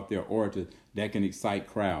people out there, orators, that can excite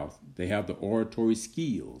crowds. They have the oratory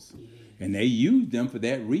skills, and they use them for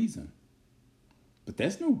that reason. But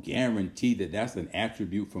that's no guarantee that that's an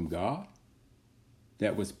attribute from God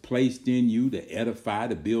that was placed in you to edify,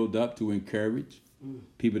 to build up, to encourage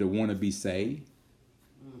people that want to be saved.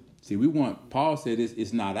 See, Paul said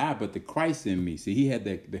it's not I, but the Christ in me. See, he had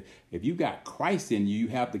if you got Christ in you, you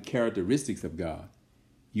have the characteristics of God.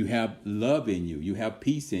 You have love in you. You have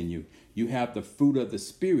peace in you. You have the fruit of the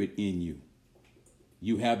Spirit in you.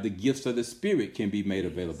 You have the gifts of the Spirit can be made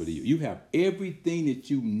available to you. You have everything that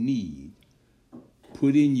you need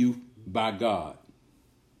put in you by God.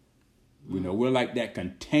 We're like that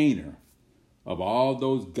container of all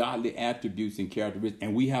those godly attributes and characteristics,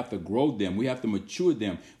 and we have to grow them. We have to mature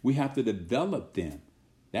them. We have to develop them.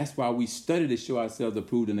 That's why we study to show ourselves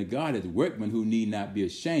approved unto God as workmen who need not be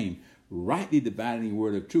ashamed, rightly dividing the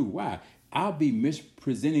word of truth. Why? I'll be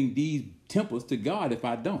misrepresenting these temples to God if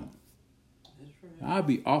I don't. That's right. I'll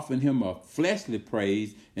be offering him a fleshly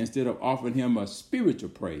praise instead of offering him a spiritual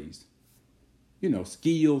praise.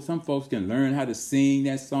 Skill. Some folks can learn how to sing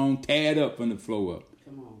that song, tear it up from the floor up.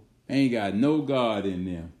 Come on. Ain't got no God in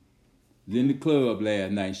them. Was in the club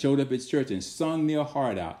last night, showed up at church and sung their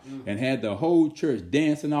heart out and had the whole church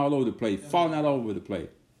dancing all over the place, falling all over the place.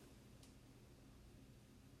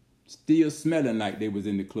 Still smelling like they was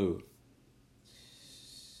in the club.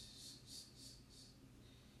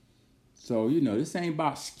 So, this ain't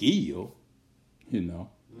about skill,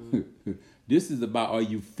 This is about, are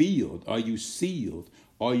you filled? Are you sealed?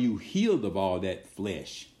 Are you healed of all that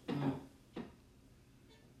flesh?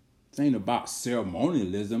 This ain't about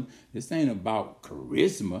ceremonialism. This ain't about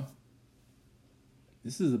charisma.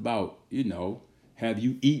 This is about, have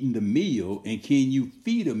you eaten the meal and can you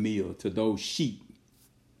feed a meal to those sheep?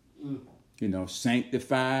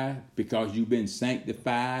 Sanctified because you've been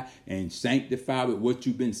sanctified, and sanctified with what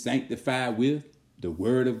you've been sanctified with, the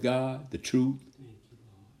word of God, the truth.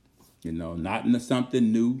 Not into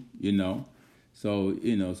something new, So,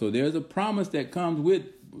 so there's a promise that comes with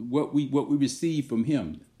what we receive from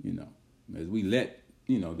him, as we let,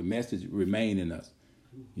 the message remain in us.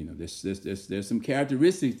 There's some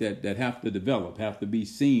characteristics that have to develop, have to be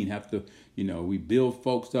seen, we build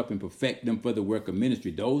folks up and perfect them for the work of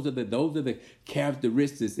ministry. Those are the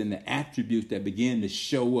characteristics and the attributes that begin to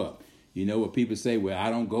show up. What people say, well, I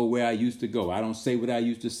don't go where I used to go. I don't say what I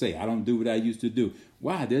used to say. I don't do what I used to do.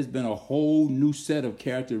 Why? There's been a whole new set of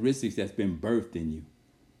characteristics that's been birthed in you.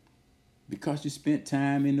 Because you spent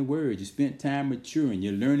time in the Word. You spent time maturing.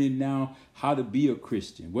 You're learning now how to be a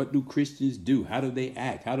Christian. What do Christians do? How do they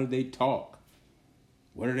act? How do they talk?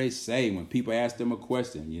 What do they say when people ask them a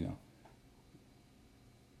question,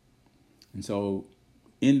 And so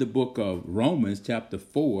in the book of Romans, chapter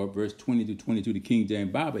 4, verse 20 to 22, the King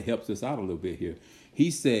James Bible helps us out a little bit here. He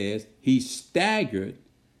says, he staggered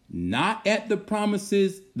not at the promise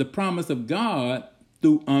of God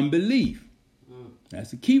through unbelief.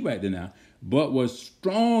 That's the key right there now. But was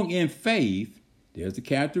strong in faith. There's a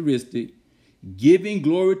characteristic. Giving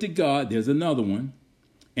glory to God. There's another one.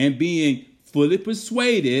 And being fully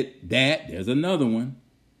persuaded that, there's another one.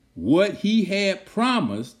 What he had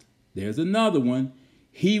promised, there's another one.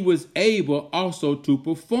 He was able also to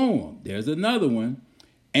perform. There's another one.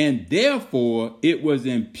 And therefore it was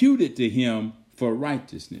imputed to him for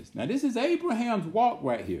righteousness. Now this is Abraham's walk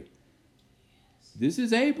right here. This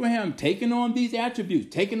is Abraham taking on these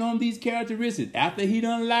attributes, taking on these characteristics after he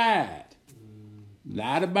done lied.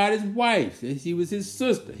 Lied about his wife. She was his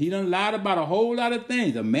sister. He done lied about a whole lot of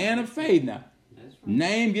things. A man of faith now. Right.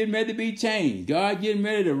 Name getting ready to be changed. God getting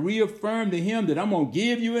ready to reaffirm to him that I'm going to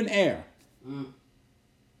give you an heir.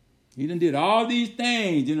 He done did all these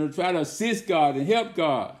things, try to assist God and help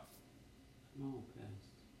God.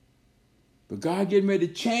 But God getting ready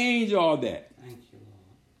to change all that. Thank you,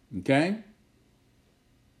 Lord. Okay?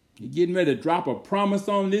 He getting ready to drop a promise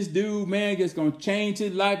on this dude, man, that's going to change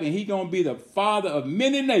his life, and he going to be the father of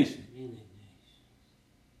many nations.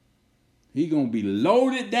 He going to be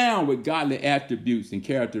loaded down with godly attributes and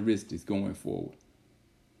characteristics going forward.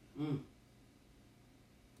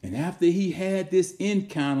 And after he had this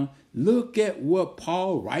encounter, look at what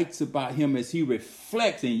Paul writes about him as he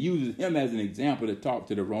reflects and uses him as an example to talk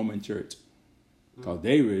to the Roman church. Because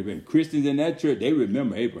they were Christians in that church, they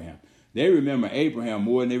remember Abraham. They remember Abraham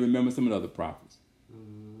more than they remember some of the other prophets.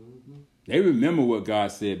 They remember what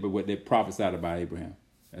God said, but what they prophesied about Abraham.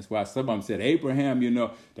 That's why some of them said, Abraham,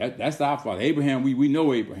 that's our father. Abraham, we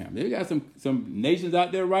know Abraham. They got some nations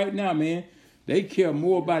out there right now, man. They care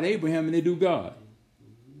more about Abraham than they do God.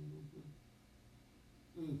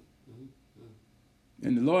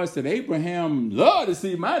 And the Lord said, Abraham loved to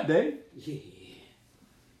see my day.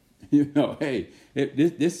 Yeah. Hey,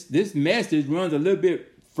 this message runs a little bit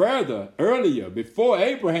further, earlier, before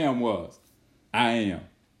Abraham was. I am.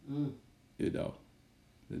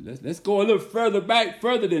 Let's go a little further back,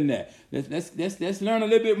 further than that. Let's learn a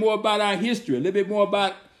little bit more about our history, a little bit more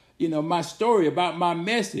about, my story, about my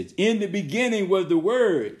message. In the beginning was the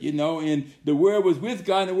Word, and the Word was with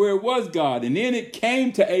God, and the Word was God. And then it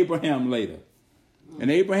came to Abraham later. And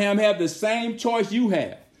Abraham had the same choice you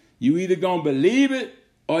have. You either going to believe it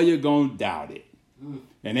or you're going to doubt it.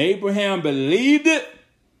 And Abraham believed it,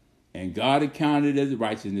 and God accounted it as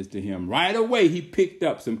righteousness to him. Right away, he picked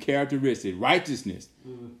up some characteristics. Righteousness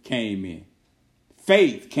came in.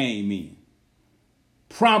 Faith came in.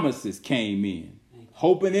 Promises came in.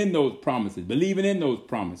 Hoping in those promises. Believing in those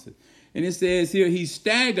promises. And it says here, he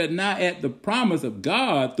staggered not at the promise of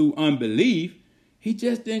God through unbelief. He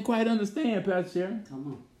just didn't quite understand, Pastor Sharon.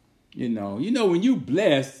 Come on. When you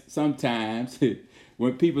bless, sometimes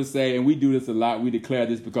when people say, and we do this a lot, we declare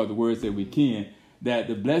this because the Word said we can, that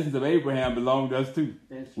the blessings of Abraham belong to us too.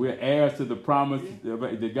 We're heirs to the promise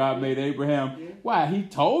that God made Abraham. Yeah. Why? He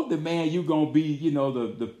told the man you're going to be,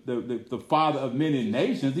 the father of many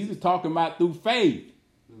nations. He was talking about through faith.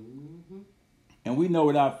 And we know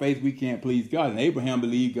without faith we can't please God. And Abraham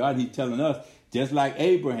believed God. He's telling us, just like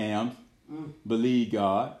Abraham believed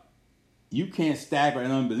God, you can't stagger in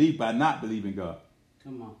unbelief by not believing God.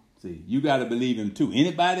 Come on. See, you got to believe him too.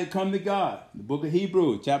 Anybody that come to God, the book of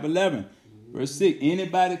Hebrews, chapter 11, verse 6,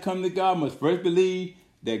 anybody that come to God must first believe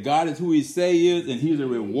that God is who he say he is, and he's a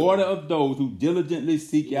rewarder of those who diligently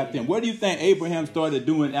seek after him. What do you think Abraham started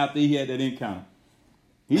doing after he had that encounter?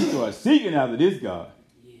 He started seeking after this God.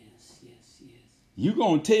 Yes. You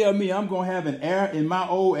going to tell me I'm going to have an heir in my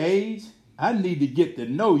old age? I need to get to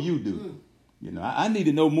know you, dude. I need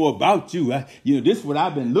to know more about you. This is what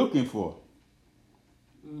I've been looking for.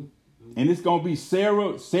 And it's going to be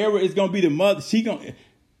Sarah. Sarah is going to be the mother. She going to...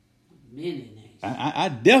 Many nations. I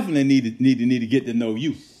definitely need to get to know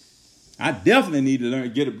you. I definitely need to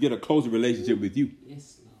learn, get a closer relationship with you.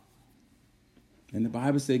 Yes, Lord. And the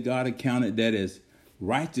Bible said God accounted that as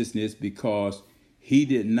righteousness because he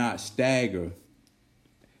did not stagger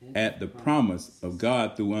at the promise of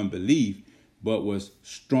God through unbelief, but was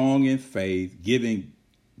strong in faith, giving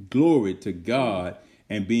glory to God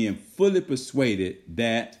and being fully persuaded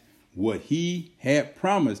that what he had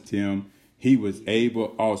promised him, he was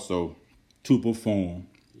able also to perform.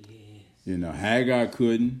 Yes. You know, Hagar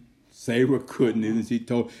couldn't, Sarah couldn't, and she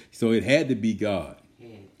told, so it had to be God.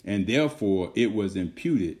 And therefore it was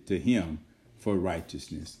imputed to him for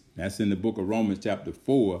righteousness. That's in the book of Romans chapter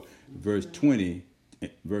 4, verse 20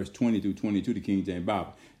 through 22, the King James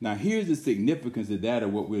Bible. Now here's the significance of that,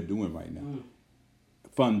 of what we're doing right now.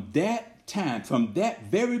 From that time, from that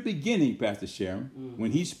very beginning, Pastor Sharon,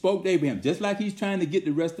 when he spoke to Abraham, just like he's trying to get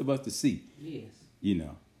the rest of us to see, Yes. you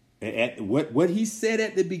know, at what he said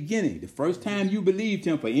at the beginning, the first time you believed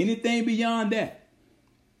him for anything beyond that,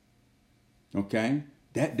 okay,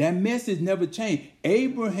 that message never changed.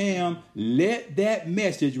 Abraham let that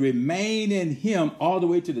message remain in him all the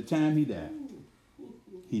way to the time he died.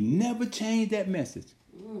 He never changed that message.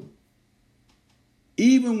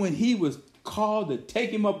 Even when he was called to take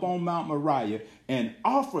him up on Mount Moriah and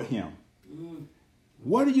offer him,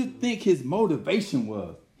 what do you think his motivation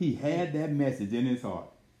was? He had that message in his heart.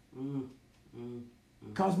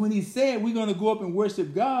 Because when he said we're going to go up and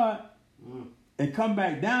worship God and come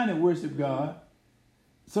back down and worship God,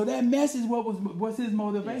 so that message was his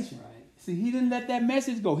motivation. That's right. See, he didn't let that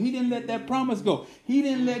message go. He didn't let that promise go. He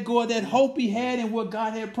didn't let go of that hope he had in what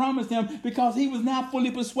God had promised him because he was not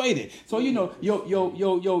fully persuaded. So, you know,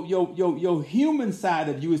 your human side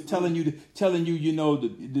of you is telling you, you know, to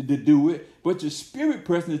do it, but your spirit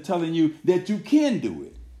person is telling you that you can do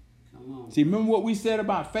it. Come on. See, remember what we said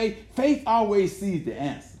about faith? Faith always sees the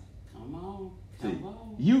answer. Come on. See, Come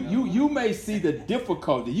on. you may see the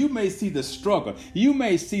difficulty. You may see the struggle. You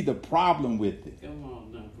may see the problem with it. Come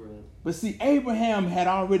on now, brother. But see, Abraham had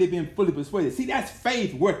already been fully persuaded. See, that's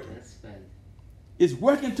faith working. That's faith. It's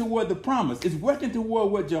working toward the promise. It's working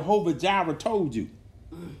toward what Jehovah Jireh told you.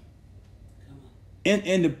 Come on.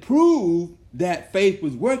 And to prove that faith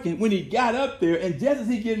was working, when he got up there, and just as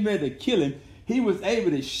he getting ready to kill him, he was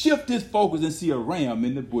able to shift his focus and see a ram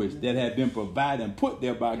in the bush that had been provided and put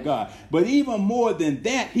there by God. But even more than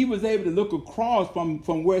that, he was able to look across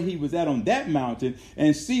from where he was at on that mountain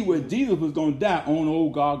and see where Jesus was going to die on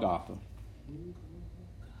old Golgotha.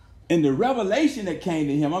 And the revelation that came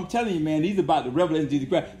to him, I'm telling you, man, these are about the revelation of Jesus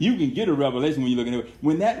Christ. You can get a revelation when you're looking at it.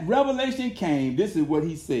 When that revelation came, this is what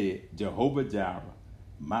he said: Jehovah Jireh,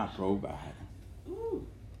 my provider.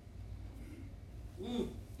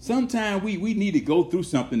 Sometimes we need to go through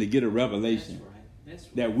something to get a revelation. That's right. That's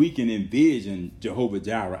right. That we can envision Jehovah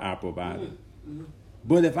Jireh, our provider.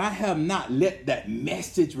 But if I have not let that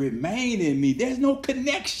message remain in me, there's no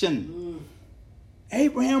connection.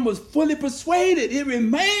 Abraham was fully persuaded. It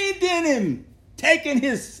remained in him, taking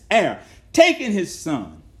his heir, taking his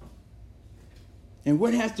son. And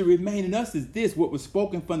what has to remain in us is this: what was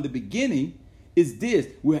spoken from the beginning is this: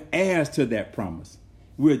 we're heirs to that promise.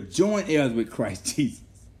 We're joint heirs with Christ Jesus.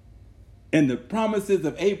 And the promises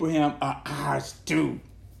of Abraham are ours too.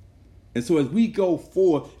 And so as we go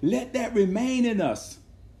forth, let that remain in us.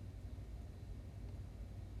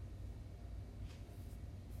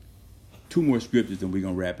 Two more scriptures and we're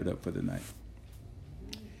going to wrap it up for the night.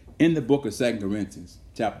 In the book of 2 Corinthians,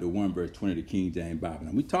 chapter 1, verse 20, the King James Bible.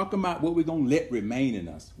 And we're talking about what we're going to let remain in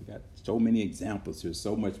us. We got so many examples here,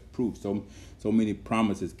 so much proof, so many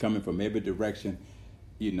promises coming from every direction,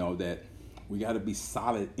 you know, that we got to be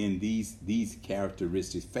solid in these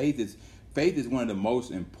characteristics. Faith is one of the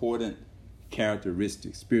most important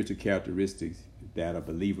characteristics, spiritual characteristics that a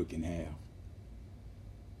believer can have.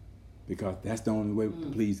 Because that's the only way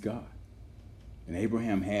to please God. And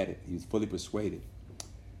Abraham had it. He was fully persuaded.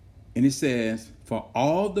 And it says, for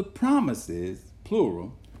all the promises,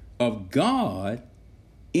 plural, of God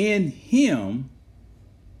in him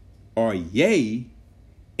are yea,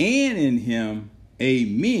 and in him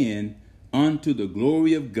amen, unto the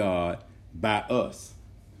glory of God by us.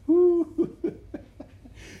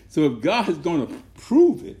 So if God is going to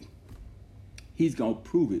prove it, he's going to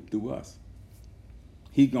prove it through us.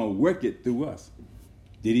 He's going to work it through us.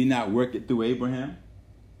 Did he not work it through Abraham?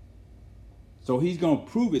 So he's going to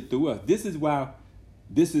prove it through us. This is why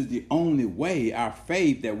this is the only way, our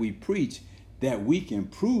faith that we preach, that we can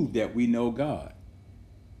prove that we know God.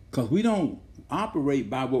 Because we don't operate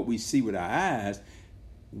by what we see with our eyes.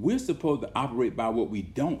 We're supposed to operate by what we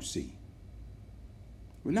don't see.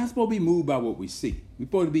 We're not supposed to be moved by what we see. We're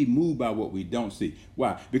supposed to be moved by what we don't see.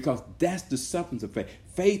 Why? Because that's the substance of faith.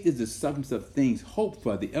 Faith is the substance of things hoped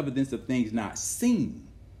for, the evidence of things not seen.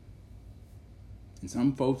 And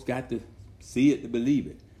some folks got to see it to believe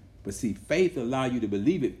it. But see, faith allows you to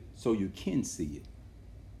believe it so you can see it.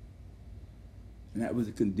 And that was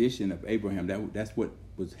a condition of Abraham. That's what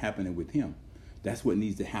was happening with him. That's what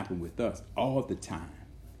needs to happen with us all the time,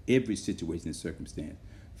 every situation and circumstance.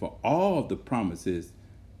 For all the promises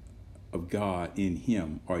of God in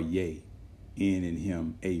him are yea, and in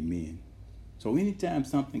him, amen. So anytime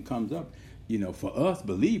something comes up, for us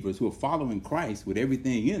believers who are following Christ with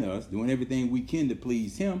everything in us, doing everything we can to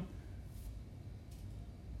please him,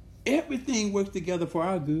 everything works together for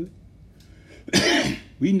our good.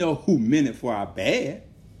 We know who meant it for our bad,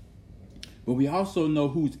 but we also know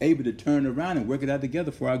who's able to turn around and work it out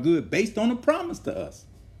together for our good based on a promise to us.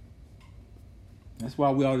 That's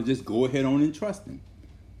why we ought to just go ahead on and trust him.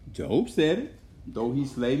 Job said it, though he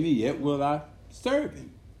slay me, yet will I serve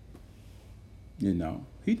him.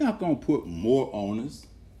 He's not going to put more on us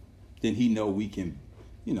than he know we can,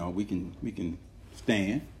 we can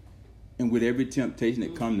stand. And with every temptation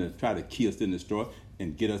that comes to try to kill us and destroy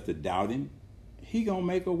and get us to doubt him, he going to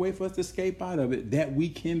make a way for us to escape out of it, that we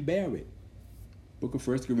can bear it. Book of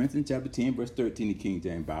 1 Corinthians chapter 10, verse 13, the King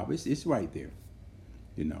James Bible. It's right there.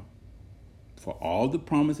 For all the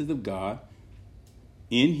promises of God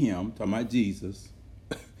in him, talking about Jesus,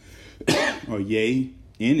 or yea,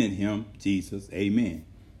 and in him, Jesus, amen,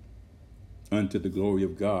 unto the glory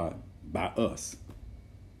of God by us.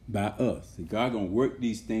 By us. God going to work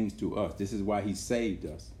these things to us. This is why he saved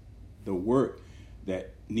us. The work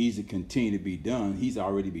that needs to continue to be done, he's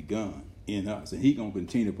already begun in us. And he's going to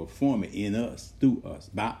continue to perform it in us, through us,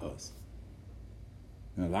 by us.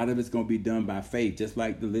 And a lot of it's going to be done by faith, just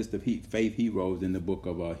like the list of faith heroes in the book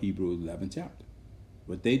of Hebrews 11 chapter.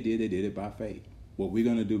 What they did it by faith. What we're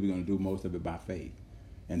going to do most of it by faith.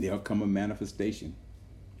 And there'll come a manifestation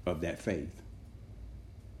of that faith.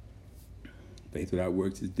 Faith without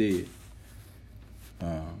works is dead.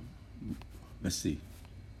 Let's see.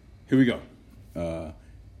 Here we go.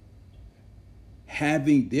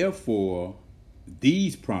 Having therefore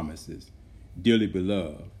these promises, dearly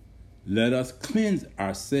beloved, let us cleanse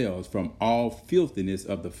ourselves from all filthiness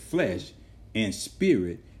of the flesh and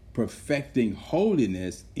spirit, perfecting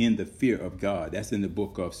holiness in the fear of God. That's in the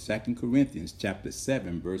book of 2 Corinthians chapter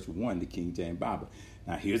 7, verse 1, the King James Bible.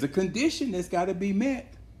 Now here's a condition that's got to be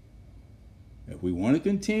met. If we want to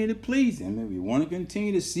continue to please him, if we want to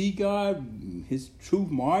continue to see God, his truth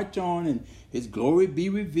march on, and his glory be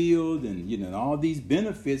revealed, and all these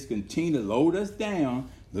benefits continue to load us down,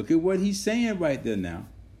 look at what he's saying right there now.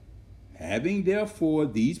 Having therefore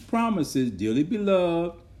these promises, dearly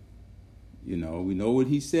beloved, we know what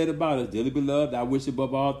he said about us. Dearly beloved, I wish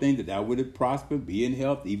above all things that thou wouldest prosper, be in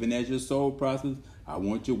health, even as your soul prospers. I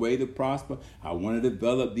want your way to prosper. I want to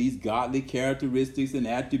develop these godly characteristics and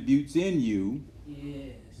attributes in you.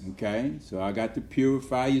 Yes. Okay? So I got to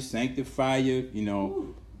purify you, sanctify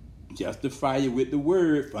you, justify you with the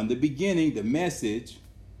word. From the beginning, the message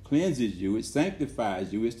cleanses you. It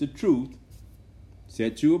sanctifies you. It's the truth.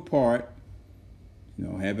 Set you apart.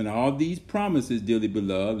 Having all these promises, dearly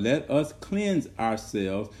beloved, let us cleanse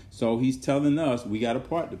ourselves. So he's telling us we got a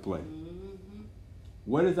part to play. Mm-hmm.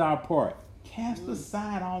 What is our part? Cast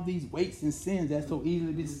aside all these weights and sins that so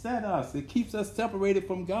easily beset us. It keeps us separated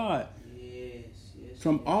from God. Yes,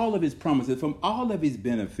 from all of his promises, from all of his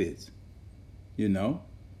benefits.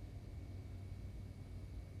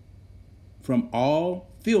 From all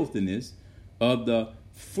filthiness of the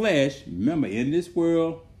flesh. Remember, in this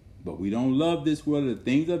world, but we don't love this world, the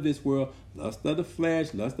things of this world, lust of the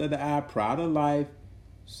flesh, lust of the eye, pride of life,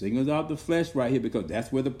 singles out the flesh right here, because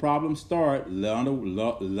that's where the problems start,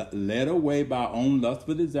 led away by our own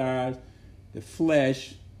lustful desires, the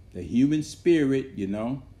flesh, the human spirit,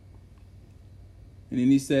 And then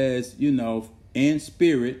he says, and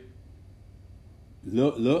spirit,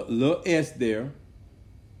 little s there.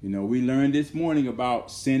 We learned this morning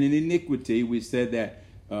about sin and iniquity. We said that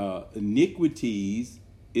iniquities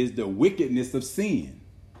is the wickedness of sin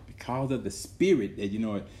because of the spirit that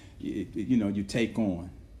you take on.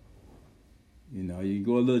 You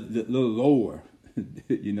go a little lower,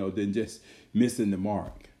 than just missing the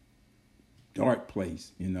mark. Dark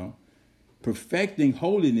place, perfecting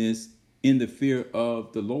holiness in the fear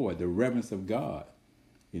of the Lord, the reverence of God.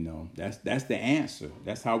 That's the answer.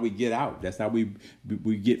 That's how we get out. That's how we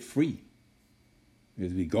get free.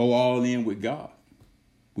 As we go all in with God.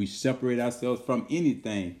 We separate ourselves from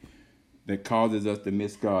anything that causes us to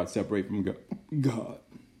miss God, separate from God.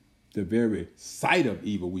 The very sight of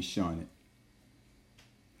evil, we shun it.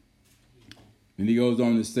 And he goes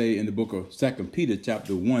on to say in the book of 2 Peter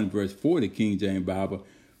chapter 1, verse 4, the King James Bible,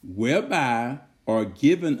 whereby are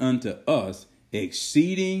given unto us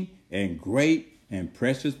exceeding and great and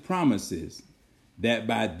precious promises, that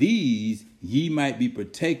by these ye might be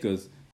partakers